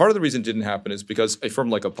 And part of the reason it didn't happen is because a firm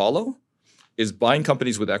like Apollo is buying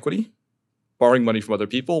companies with equity, borrowing money from other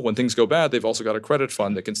people. When things go bad, they've also got a credit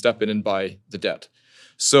fund that can step in and buy the debt.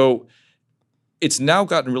 So it's now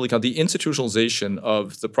gotten really the institutionalization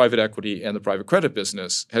of the private equity and the private credit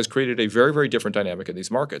business has created a very, very different dynamic in these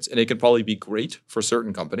markets. And it can probably be great for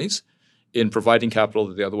certain companies in providing capital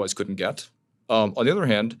that they otherwise couldn't get. On the other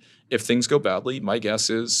hand, if things go badly, my guess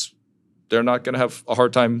is they're not going to have a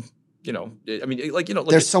hard time.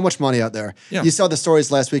 There's so much money out there. Yeah. You saw the stories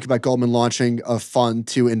last week about Goldman launching a fund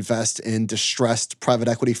to invest in distressed private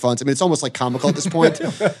equity funds. I mean, it's almost like comical at this point,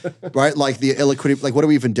 right? Like the illiquidity, like what are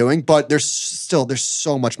we even doing? But there's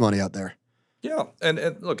so much money out there. Yeah,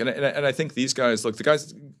 and look, and I think these guys, look, the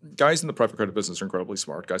guys in the private credit business are incredibly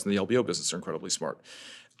smart. Guys in the LBO business are incredibly smart.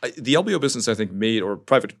 The LBO business, I think, or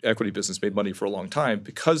private equity business made money for a long time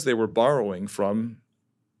because they were borrowing from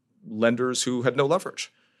lenders who had no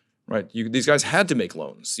leverage. Right, these guys had to make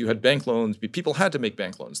loans. You had bank loans. People had to make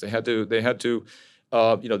bank loans. They had to. They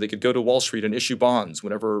could go to Wall Street and issue bonds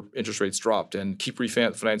whenever interest rates dropped and keep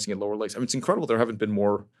refinancing at lower rates. I mean, it's incredible there haven't been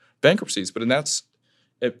more bankruptcies. But that's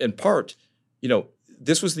in part,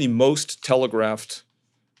 this was the most telegraphed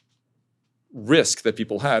risk that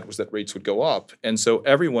people had was that rates would go up, and so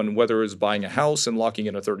everyone, whether it was buying a house and locking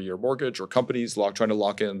in a 30-year mortgage or companies trying to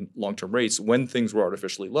lock in long-term rates when things were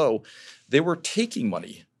artificially low, they were taking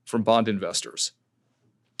money from bond investors,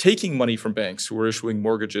 taking money from banks who were issuing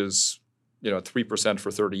mortgages, at 3%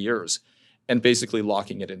 for 30 years, and basically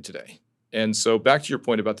locking it in today. And so back to your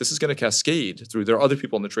point about this is going to cascade through. There are other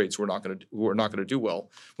people in the trades who are not going to do well.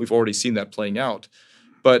 We've already seen that playing out.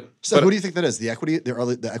 But who do you think that is? The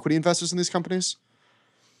equity investors in these companies?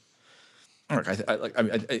 Look,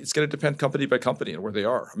 it's going to depend company by company and where they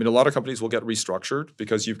are. I mean, a lot of companies will get restructured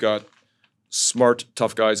because you've got smart,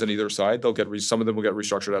 tough guys on either side. Some of them will get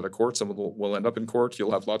restructured out of court. Some will end up in court.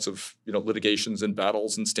 You'll have lots of litigations and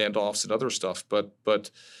battles and standoffs and other stuff. But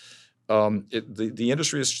the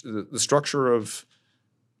industry is the structure of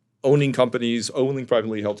owning companies, owning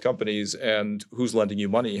privately held companies, and who's lending you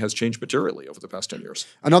money has changed materially over the past 10 years.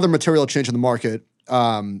 Another material change in the market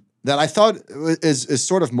that I thought is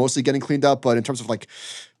sort of mostly getting cleaned up, but in terms of like,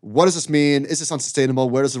 what does this mean? Is this unsustainable?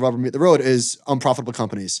 Where does the rubber meet the road? Is unprofitable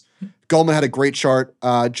companies. Goldman had a great chart.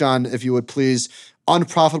 John, if you would please.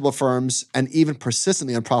 Unprofitable firms and even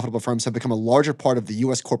persistently unprofitable firms have become a larger part of the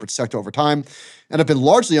U.S. corporate sector over time and have been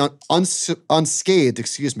largely unscathed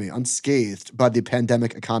by the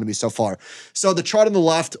pandemic economy so far. So the chart on the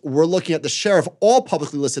left, we're looking at the share of all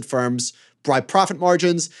publicly listed firms by profit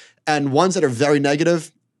margins, and ones that are very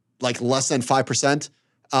negative, like less than 5%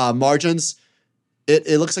 margins.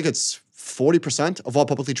 It looks like it's 40% of all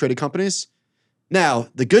publicly traded companies. Now,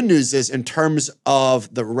 the good news is in terms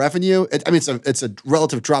of the revenue, it's a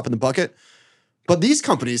relative drop in the bucket, but these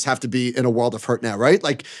companies have to be in a world of hurt now, right?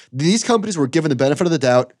 Like these companies were given the benefit of the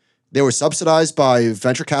doubt. They were subsidized by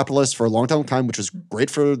venture capitalists for a long time, which was great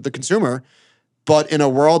for the consumer. But in a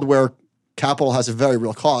world where capital has a very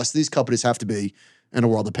real cost, these companies have to be in a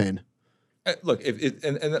world of pain. Look,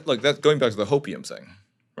 that's going back to the hopium thing,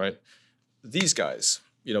 right? These guys,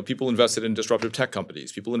 people invested in disruptive tech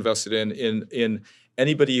companies. People invested in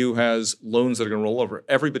anybody who has loans that are going to roll over.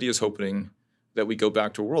 Everybody is hoping that we go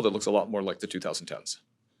back to a world that looks a lot more like the 2010s.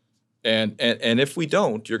 And if we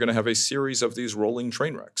don't, you're going to have a series of these rolling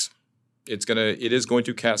train wrecks. It is going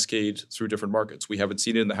to cascade through different markets. We haven't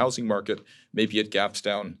seen it in the housing market. Maybe it gaps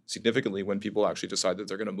down significantly when people actually decide that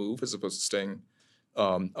they're going to move as opposed to staying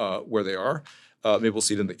where they are. Maybe we'll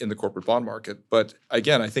see it in the corporate bond market. But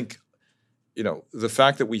again, I think the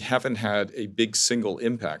fact that we haven't had a big single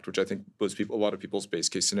impact, which I think was a lot of people's base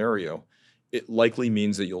case scenario, it likely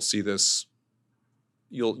means that you'll see this.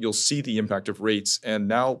 You'll see the impact of rates and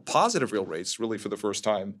now positive real rates really for the first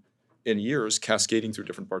time in years cascading through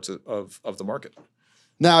different parts of the market.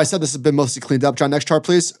 Now, I said this has been mostly cleaned up. John, next chart,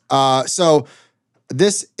 please. So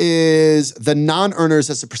this is the non-earners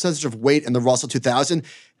as a percentage of weight in the Russell 2000.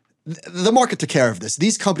 The market took care of this.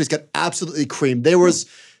 These companies got absolutely creamed. They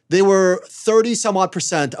were 30 some odd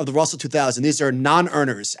percent of the Russell 2000. These are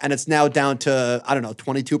non-earners, and it's now down to,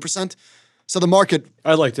 22%. So the market...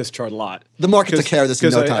 I like this chart a lot. The market took care of this in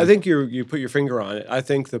no time. I think you put your finger on it. I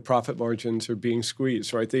think the profit margins are being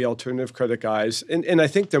squeezed, right? The alternative credit guys. And I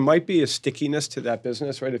think there might be a stickiness to that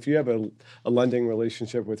business, right? If you have a lending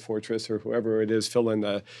relationship with Fortress or whoever it is, fill in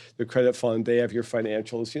the credit fund, they have your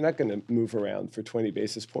financials. You're not going to move around for 20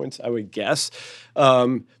 basis points, I would guess.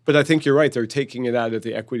 But I think you're right. They're taking it out of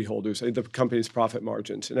the equity holders, the company's profit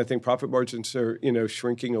margins. And I think profit margins are,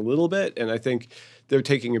 shrinking a little bit. And I think they're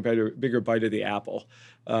taking a bigger bite of the apple.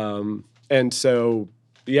 And so,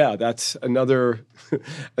 that's another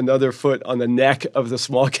foot on the neck of the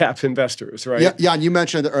small cap investors, right? Yeah, and you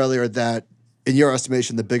mentioned earlier that in your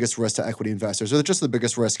estimation, the biggest risk to equity investors, or just the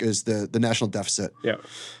biggest risk, is the national deficit. Yeah.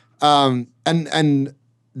 And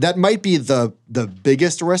that might be the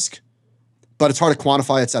biggest risk, but it's hard to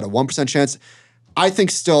quantify. It's at a 1% chance. I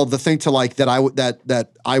think still the thing to like that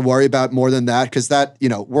I worry about more than that, because that,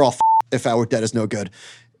 we're all if our debt is no good,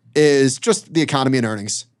 is just the economy and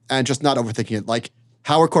earnings and just not overthinking it. Like,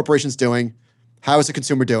 how are corporations doing? How is the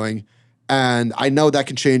consumer doing? And I know that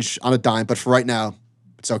can change on a dime, but for right now,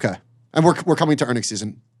 it's okay. And we're coming to earnings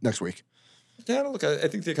season next week. Yeah, look, I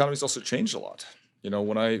think the economy's also changed a lot.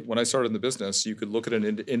 When I started in the business, you could look at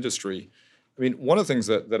an industry. I mean, one of the things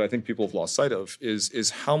that I think people have lost sight of is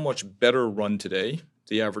how much better run today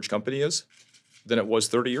the average company is than it was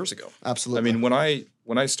 30 years ago. Absolutely. I mean,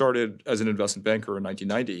 when I started as an investment banker in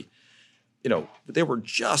 1990, they were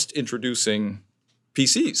just introducing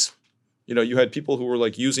PCs. You had people who were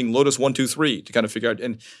like using Lotus 1-2-3 to kind of figure out,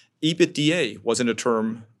 and EBITDA wasn't a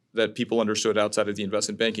term that people understood outside of the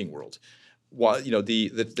investment banking world. While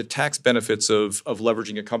the tax benefits of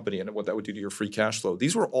leveraging a company and what that would do to your free cash flow,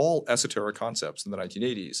 these were all esoteric concepts in the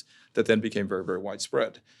 1980s that then became very, very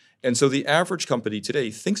widespread. And so the average company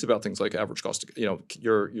today thinks about things like average cost,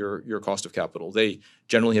 your cost of capital. They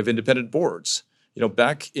generally have independent boards.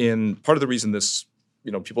 Back in part of the reason this,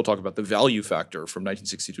 people talk about the value factor from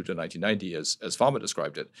 1962 to 1990, as Fama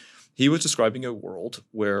described it. He was describing a world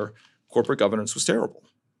where corporate governance was terrible.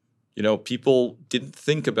 People didn't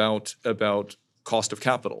think about cost of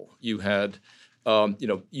capital. You had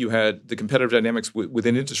the competitive dynamics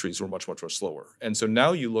within industries were much, much, much slower. And so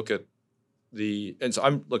now you look at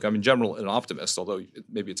I'm in general an optimist, although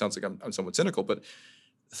maybe it sounds like I'm somewhat cynical, but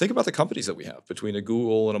think about the companies that we have between a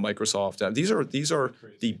Google and a Microsoft. And these are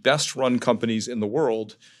the best run companies in the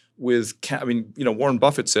world. Warren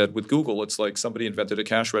Buffett said with Google, it's like somebody invented a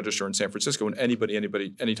cash register in San Francisco, and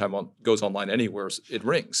anybody, anytime goes online anywhere, it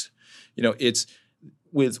rings. It's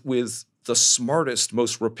with the smartest,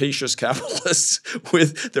 most rapacious capitalists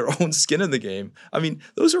with their own skin in the game. I mean,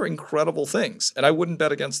 those are incredible things, and I wouldn't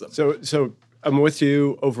bet against them. So I'm with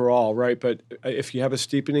you overall, right? But if you have a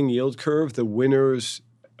steepening yield curve, the winners,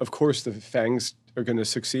 of course, the FANGs are going to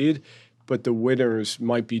succeed, but the winners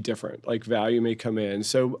might be different. Like value may come in.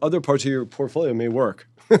 So other parts of your portfolio may work.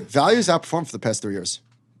 Value's outperformed for the past 3 years,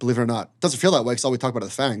 believe it or not. Doesn't feel that way because all we talk about are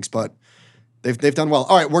the FANGs, but they've done well.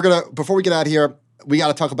 All right, before we get out of here, we got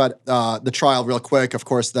to talk about the trial real quick. Of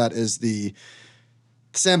course, that is the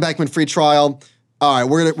Sam Bankman-Fried trial. All right,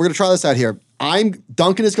 we're gonna try this out here.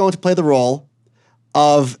 Duncan is going to play the role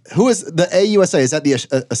of who is the AUSA? Is that the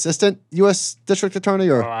assistant U.S. District Attorney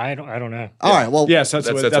or? Oh, I don't know. All right, well, yes, that's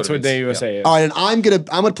what the USA is. All right, and I'm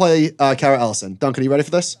gonna play Kara Ellison. Duncan, are you ready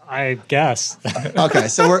for this? I guess. Okay,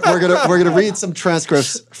 so we're gonna read some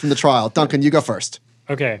transcripts from the trial. Duncan, you go first.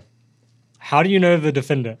 Okay. How do you know the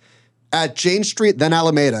defendant? At Jane Street, then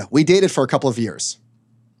Alameda. We dated for a couple of years.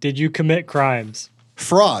 Did you commit crimes?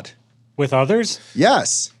 Fraud. With others?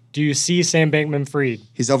 Yes. Do you see Sam Bankman-Fried?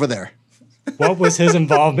 He's over there. What was his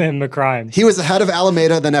involvement in the crimes? He was the head of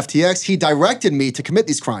Alameda, then FTX. He directed me to commit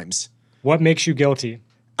these crimes. What makes you guilty?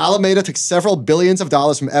 Alameda took several billions of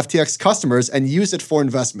dollars from FTX customers and used it for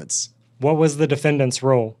investments. What was the defendant's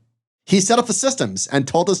role? He set up the systems and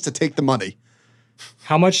told us to take the money.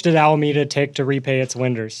 How much did Alameda take to repay its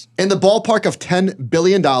lenders? In the ballpark of $10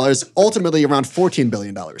 billion, ultimately around $14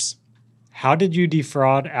 billion. How did you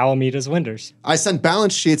defraud Alameda's lenders? I sent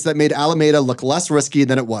balance sheets that made Alameda look less risky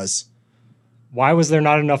than it was. Why was there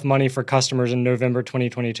not enough money for customers in November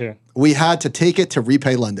 2022? We had to take it to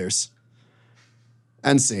repay lenders.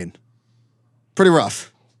 End scene. Pretty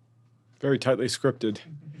rough. Very tightly scripted.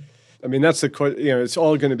 I mean, that's it's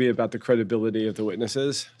all going to be about the credibility of the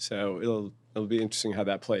witnesses. So it'll be interesting how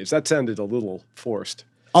that plays. That sounded a little forced.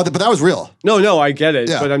 Oh, but that was real. No, I get it.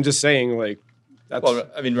 Yeah. But I'm just saying, like, that's,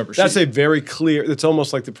 remember, that's a very clear, it's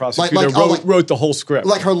almost like the prosecutor wrote the whole script.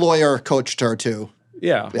 Like her lawyer coached her too.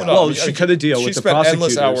 Yeah. Yeah. Well, she cut a deal with the prosecutors.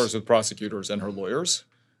 She spent endless hours with prosecutors and her lawyers,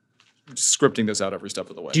 scripting this out every step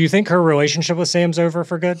of the way. Do you think her relationship with Sam's over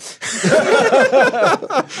for good?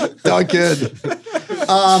 Duncan.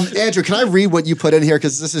 Andrew, can I read what you put in here?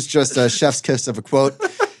 Because this is just a chef's kiss of a quote.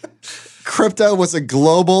 Crypto was a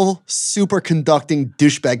global superconducting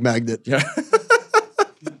douchebag magnet. Yeah.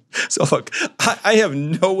 So look, I have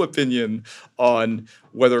no opinion on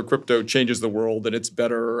whether crypto changes the world and it's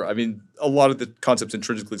better. I mean, a lot of the concepts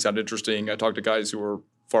intrinsically sound interesting. I talk to guys who are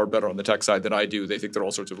far better on the tech side than I do. They think there are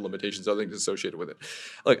all sorts of limitations, other things associated with it.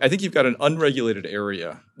 Look, I think you've got an unregulated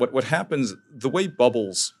area. What happens, the way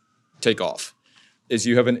bubbles take off, is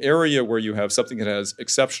you have an area where you have something that has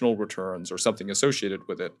exceptional returns or something associated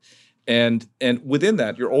with it. And within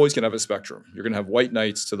that, you're always going to have a spectrum. You're going to have white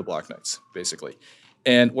knights to the black knights, basically.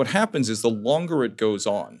 And what happens is the longer it goes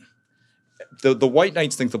on, the white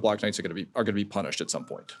knights think the black knights are going to be punished at some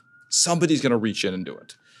point. Somebody's going to reach in and do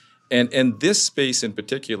it. And this space in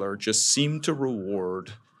particular just seemed to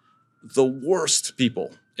reward the worst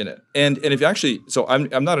people in it. And if you actually, so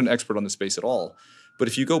I'm not an expert on the space at all, but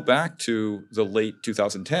if you go back to the late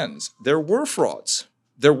 2010s, there were frauds,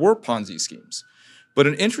 there were Ponzi schemes. But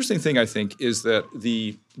an interesting thing, I think, is that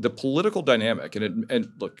the political dynamic, and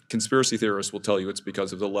look, conspiracy theorists will tell you it's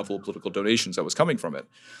because of the level of political donations that was coming from it.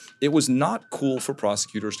 It was not cool for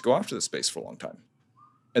prosecutors to go after this space for a long time.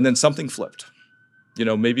 And then something flipped.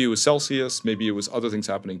 Maybe it was Celsius, maybe it was other things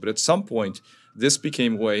happening, but at some point, this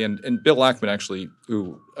became a way, and Bill Ackman actually,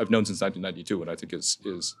 who I've known since 1992, and I think is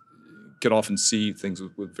can often see things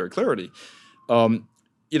with very clarity,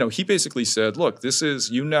 he basically said, look, this is,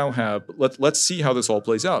 you now have, let's see how this all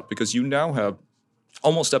plays out, because you now have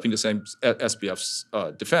almost stepping to same SBF's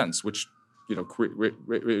defense, which,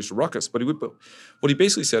 raised a ruckus. But what he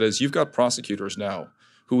basically said is, you've got prosecutors now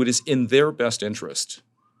who it is in their best interest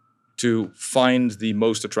to find the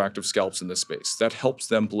most attractive scalps in this space. That helps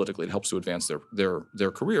them politically. It helps to advance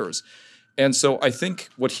their careers. And so I think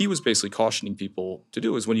what he was basically cautioning people to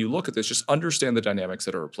do is, when you look at this, just understand the dynamics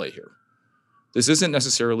that are at play here. This isn't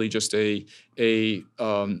necessarily just an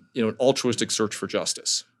altruistic search for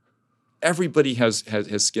justice. Everybody has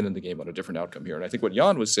skin in the game on a different outcome here. And I think what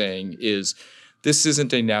Jan was saying is, this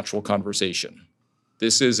isn't a natural conversation.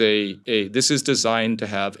 This is this is designed to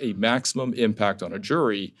have a maximum impact on a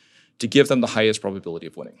jury to give them the highest probability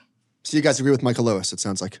of winning. So you guys agree with Michael Lewis, it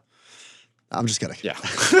sounds like. I'm just kidding. Yeah.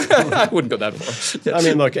 I wouldn't go that far. I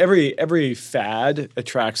mean, look, every fad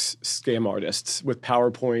attracts scam artists with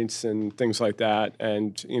PowerPoints and things like that.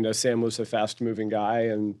 And, Sam was a fast-moving guy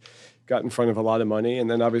and got in front of a lot of money, and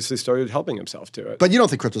then obviously started helping himself to it. But you don't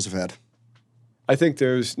think crypto's a fad? I think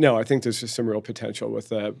there's just some real potential with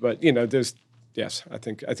that. But, yes, I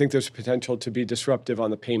think there's potential to be disruptive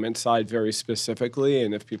on the payment side very specifically.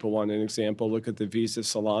 And if people want an example, look at the Visa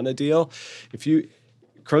Solana deal.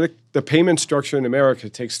 The payment structure in America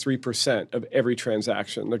takes 3% of every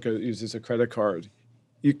transaction that uses a credit card.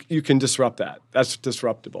 You can disrupt that. That's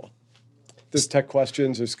disruptible. There's tech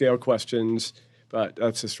questions, there's scale questions, but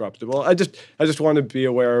that's disruptible. I just want to be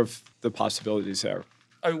aware of the possibilities there.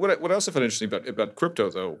 I mean, what I also found interesting about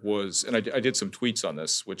crypto, though, was, and I did some tweets on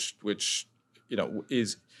this, which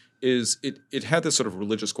is it had this sort of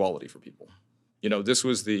religious quality for people. This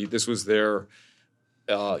was their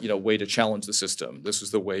way to challenge the system. This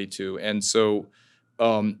was the way to, and so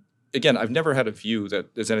again, I've never had a view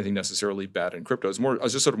that there's anything necessarily bad in crypto. I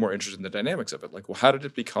was just sort of more interested in the dynamics of it. Like, well, how did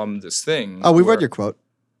it become this thing? Oh, we read your quote.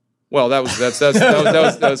 Well, that was.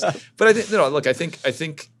 But I think look, I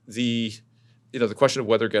think the question of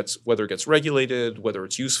whether it gets regulated, whether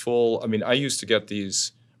it's useful. I mean, I used to get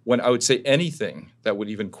these when I would say anything that would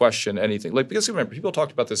even question anything. Like, because remember, people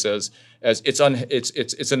talked about this as it's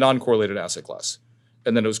a non-correlated asset class.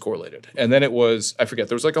 And then it was correlated. And then it was, I forget,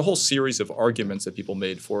 there was like a whole series of arguments that people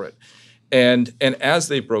made for it. And as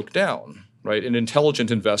they broke down, right, an intelligent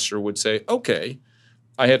investor would say, okay,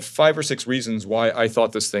 I had 5 or 6 reasons why I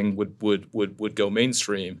thought this thing would go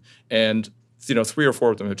mainstream. And 3 or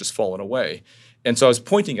 4 of them had just fallen away. And so I was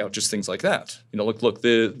pointing out just things like that. Look,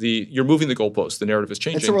 you're moving the goalpost. The narrative is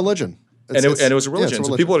changing. It's a religion. And it was a religion. Yeah,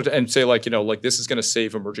 so people would say this is going to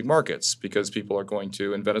save emerging markets because people are going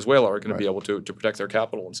to, in Venezuela, are going to be able to protect their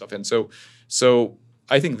capital and stuff. And so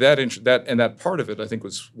I think that part of it, I think,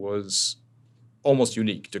 was almost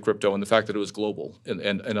unique to crypto, and the fact that it was global and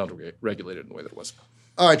unregulated in the way that it was.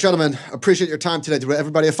 All right, gentlemen, appreciate your time today. Did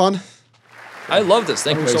everybody have fun? I love this.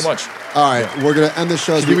 Thank you so much. All right, we're going to end the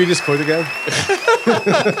show. Can you read this quote again?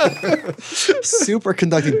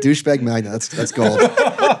 Superconducting douchebag magnet. That's gold.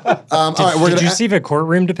 All right, did you see the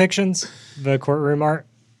courtroom depictions? The courtroom art?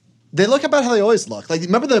 They look about how they always look. Like,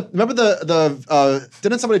 remember the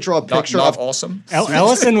didn't somebody draw a picture not of awesome?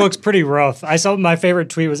 Ellison looks pretty rough. I saw my favorite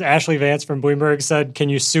tweet was Ashley Vance from Bloomberg said, "Can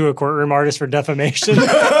you sue a courtroom artist for defamation?" Didn't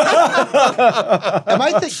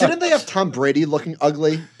they have Tom Brady looking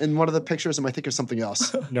ugly in one of the pictures? Am I thinking of something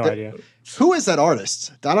else? No idea. Who is that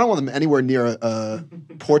artist? I don't want them anywhere near a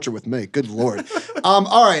portrait with me. Good Lord.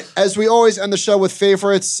 All right, as we always end the show with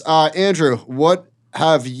favorites, Andrew, what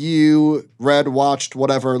have you read, watched,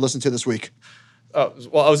 whatever, listened to this week?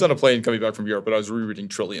 Well, I was on a plane coming back from Europe, but I was rereading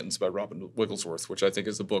Trillions by Robin Wigglesworth, which I think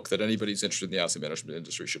is a book that anybody who's interested in the asset management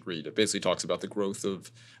industry should read. It basically talks about the growth of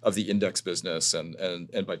the index business and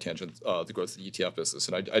by tangent, the growth of the ETF business.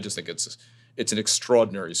 And I just think it's an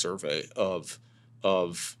extraordinary survey of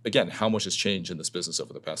again, how much has changed in this business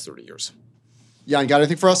over the past 30 years. Jan, got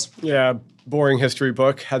anything for us? Yeah, boring history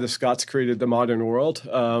book. How the Scots created the modern world.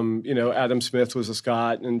 Adam Smith was a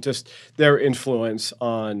Scot, and just their influence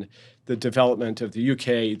on the development of the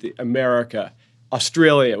UK, America,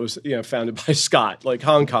 Australia was founded by Scott, like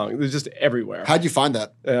Hong Kong. It was just everywhere. How'd you find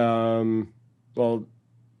that? Well,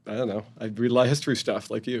 I don't know. I read a lot of history stuff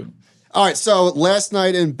like you. All right, so last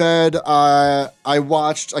night in bed, I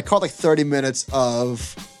caught like 30 minutes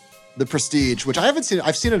of The Prestige, which I haven't seen.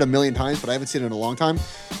 I've seen it a million times, but I haven't seen it in a long time.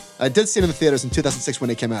 I did see it in the theaters in 2006 when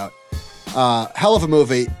it came out. Hell of a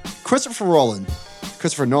movie. Christopher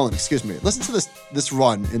Nolan, excuse me. Listen to this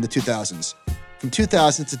run in the 2000s. From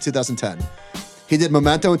 2000 to 2010. He did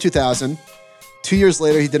Memento in 2000. 2 years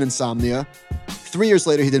later, he did Insomnia. 3 years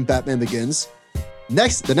later, he did Batman Begins.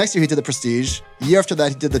 The next year, he did The Prestige. The year after that,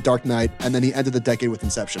 he did The Dark Knight. And then he ended the decade with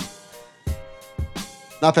Inception.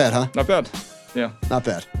 Not bad, huh? Not bad. Yeah. Not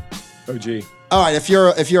bad. OG. All right, if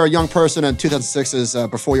you're a young person and 2006 is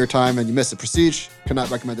before your time and you missed The Prestige, cannot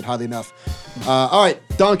recommend it highly enough. All right,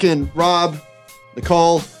 Duncan, Rob,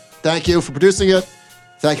 Nicole, thank you for producing it.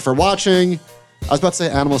 Thank you for watching. I was about to say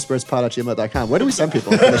animalspiritspod@gmail.com. Where do we send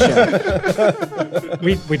people for the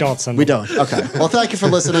show? We don't send We them. don't. Okay. Well, thank you for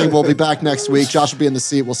listening. We'll be back next week. Josh will be in the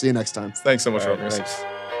seat. We'll see you next time. Thanks so much for All having right, us. thanks.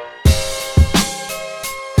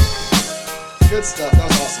 Good stuff. That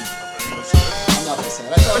was awesome. I'm not going to say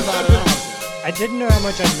it. I thought about it. I didn't know how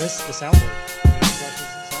much I missed the soundboard.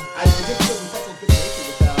 I did feel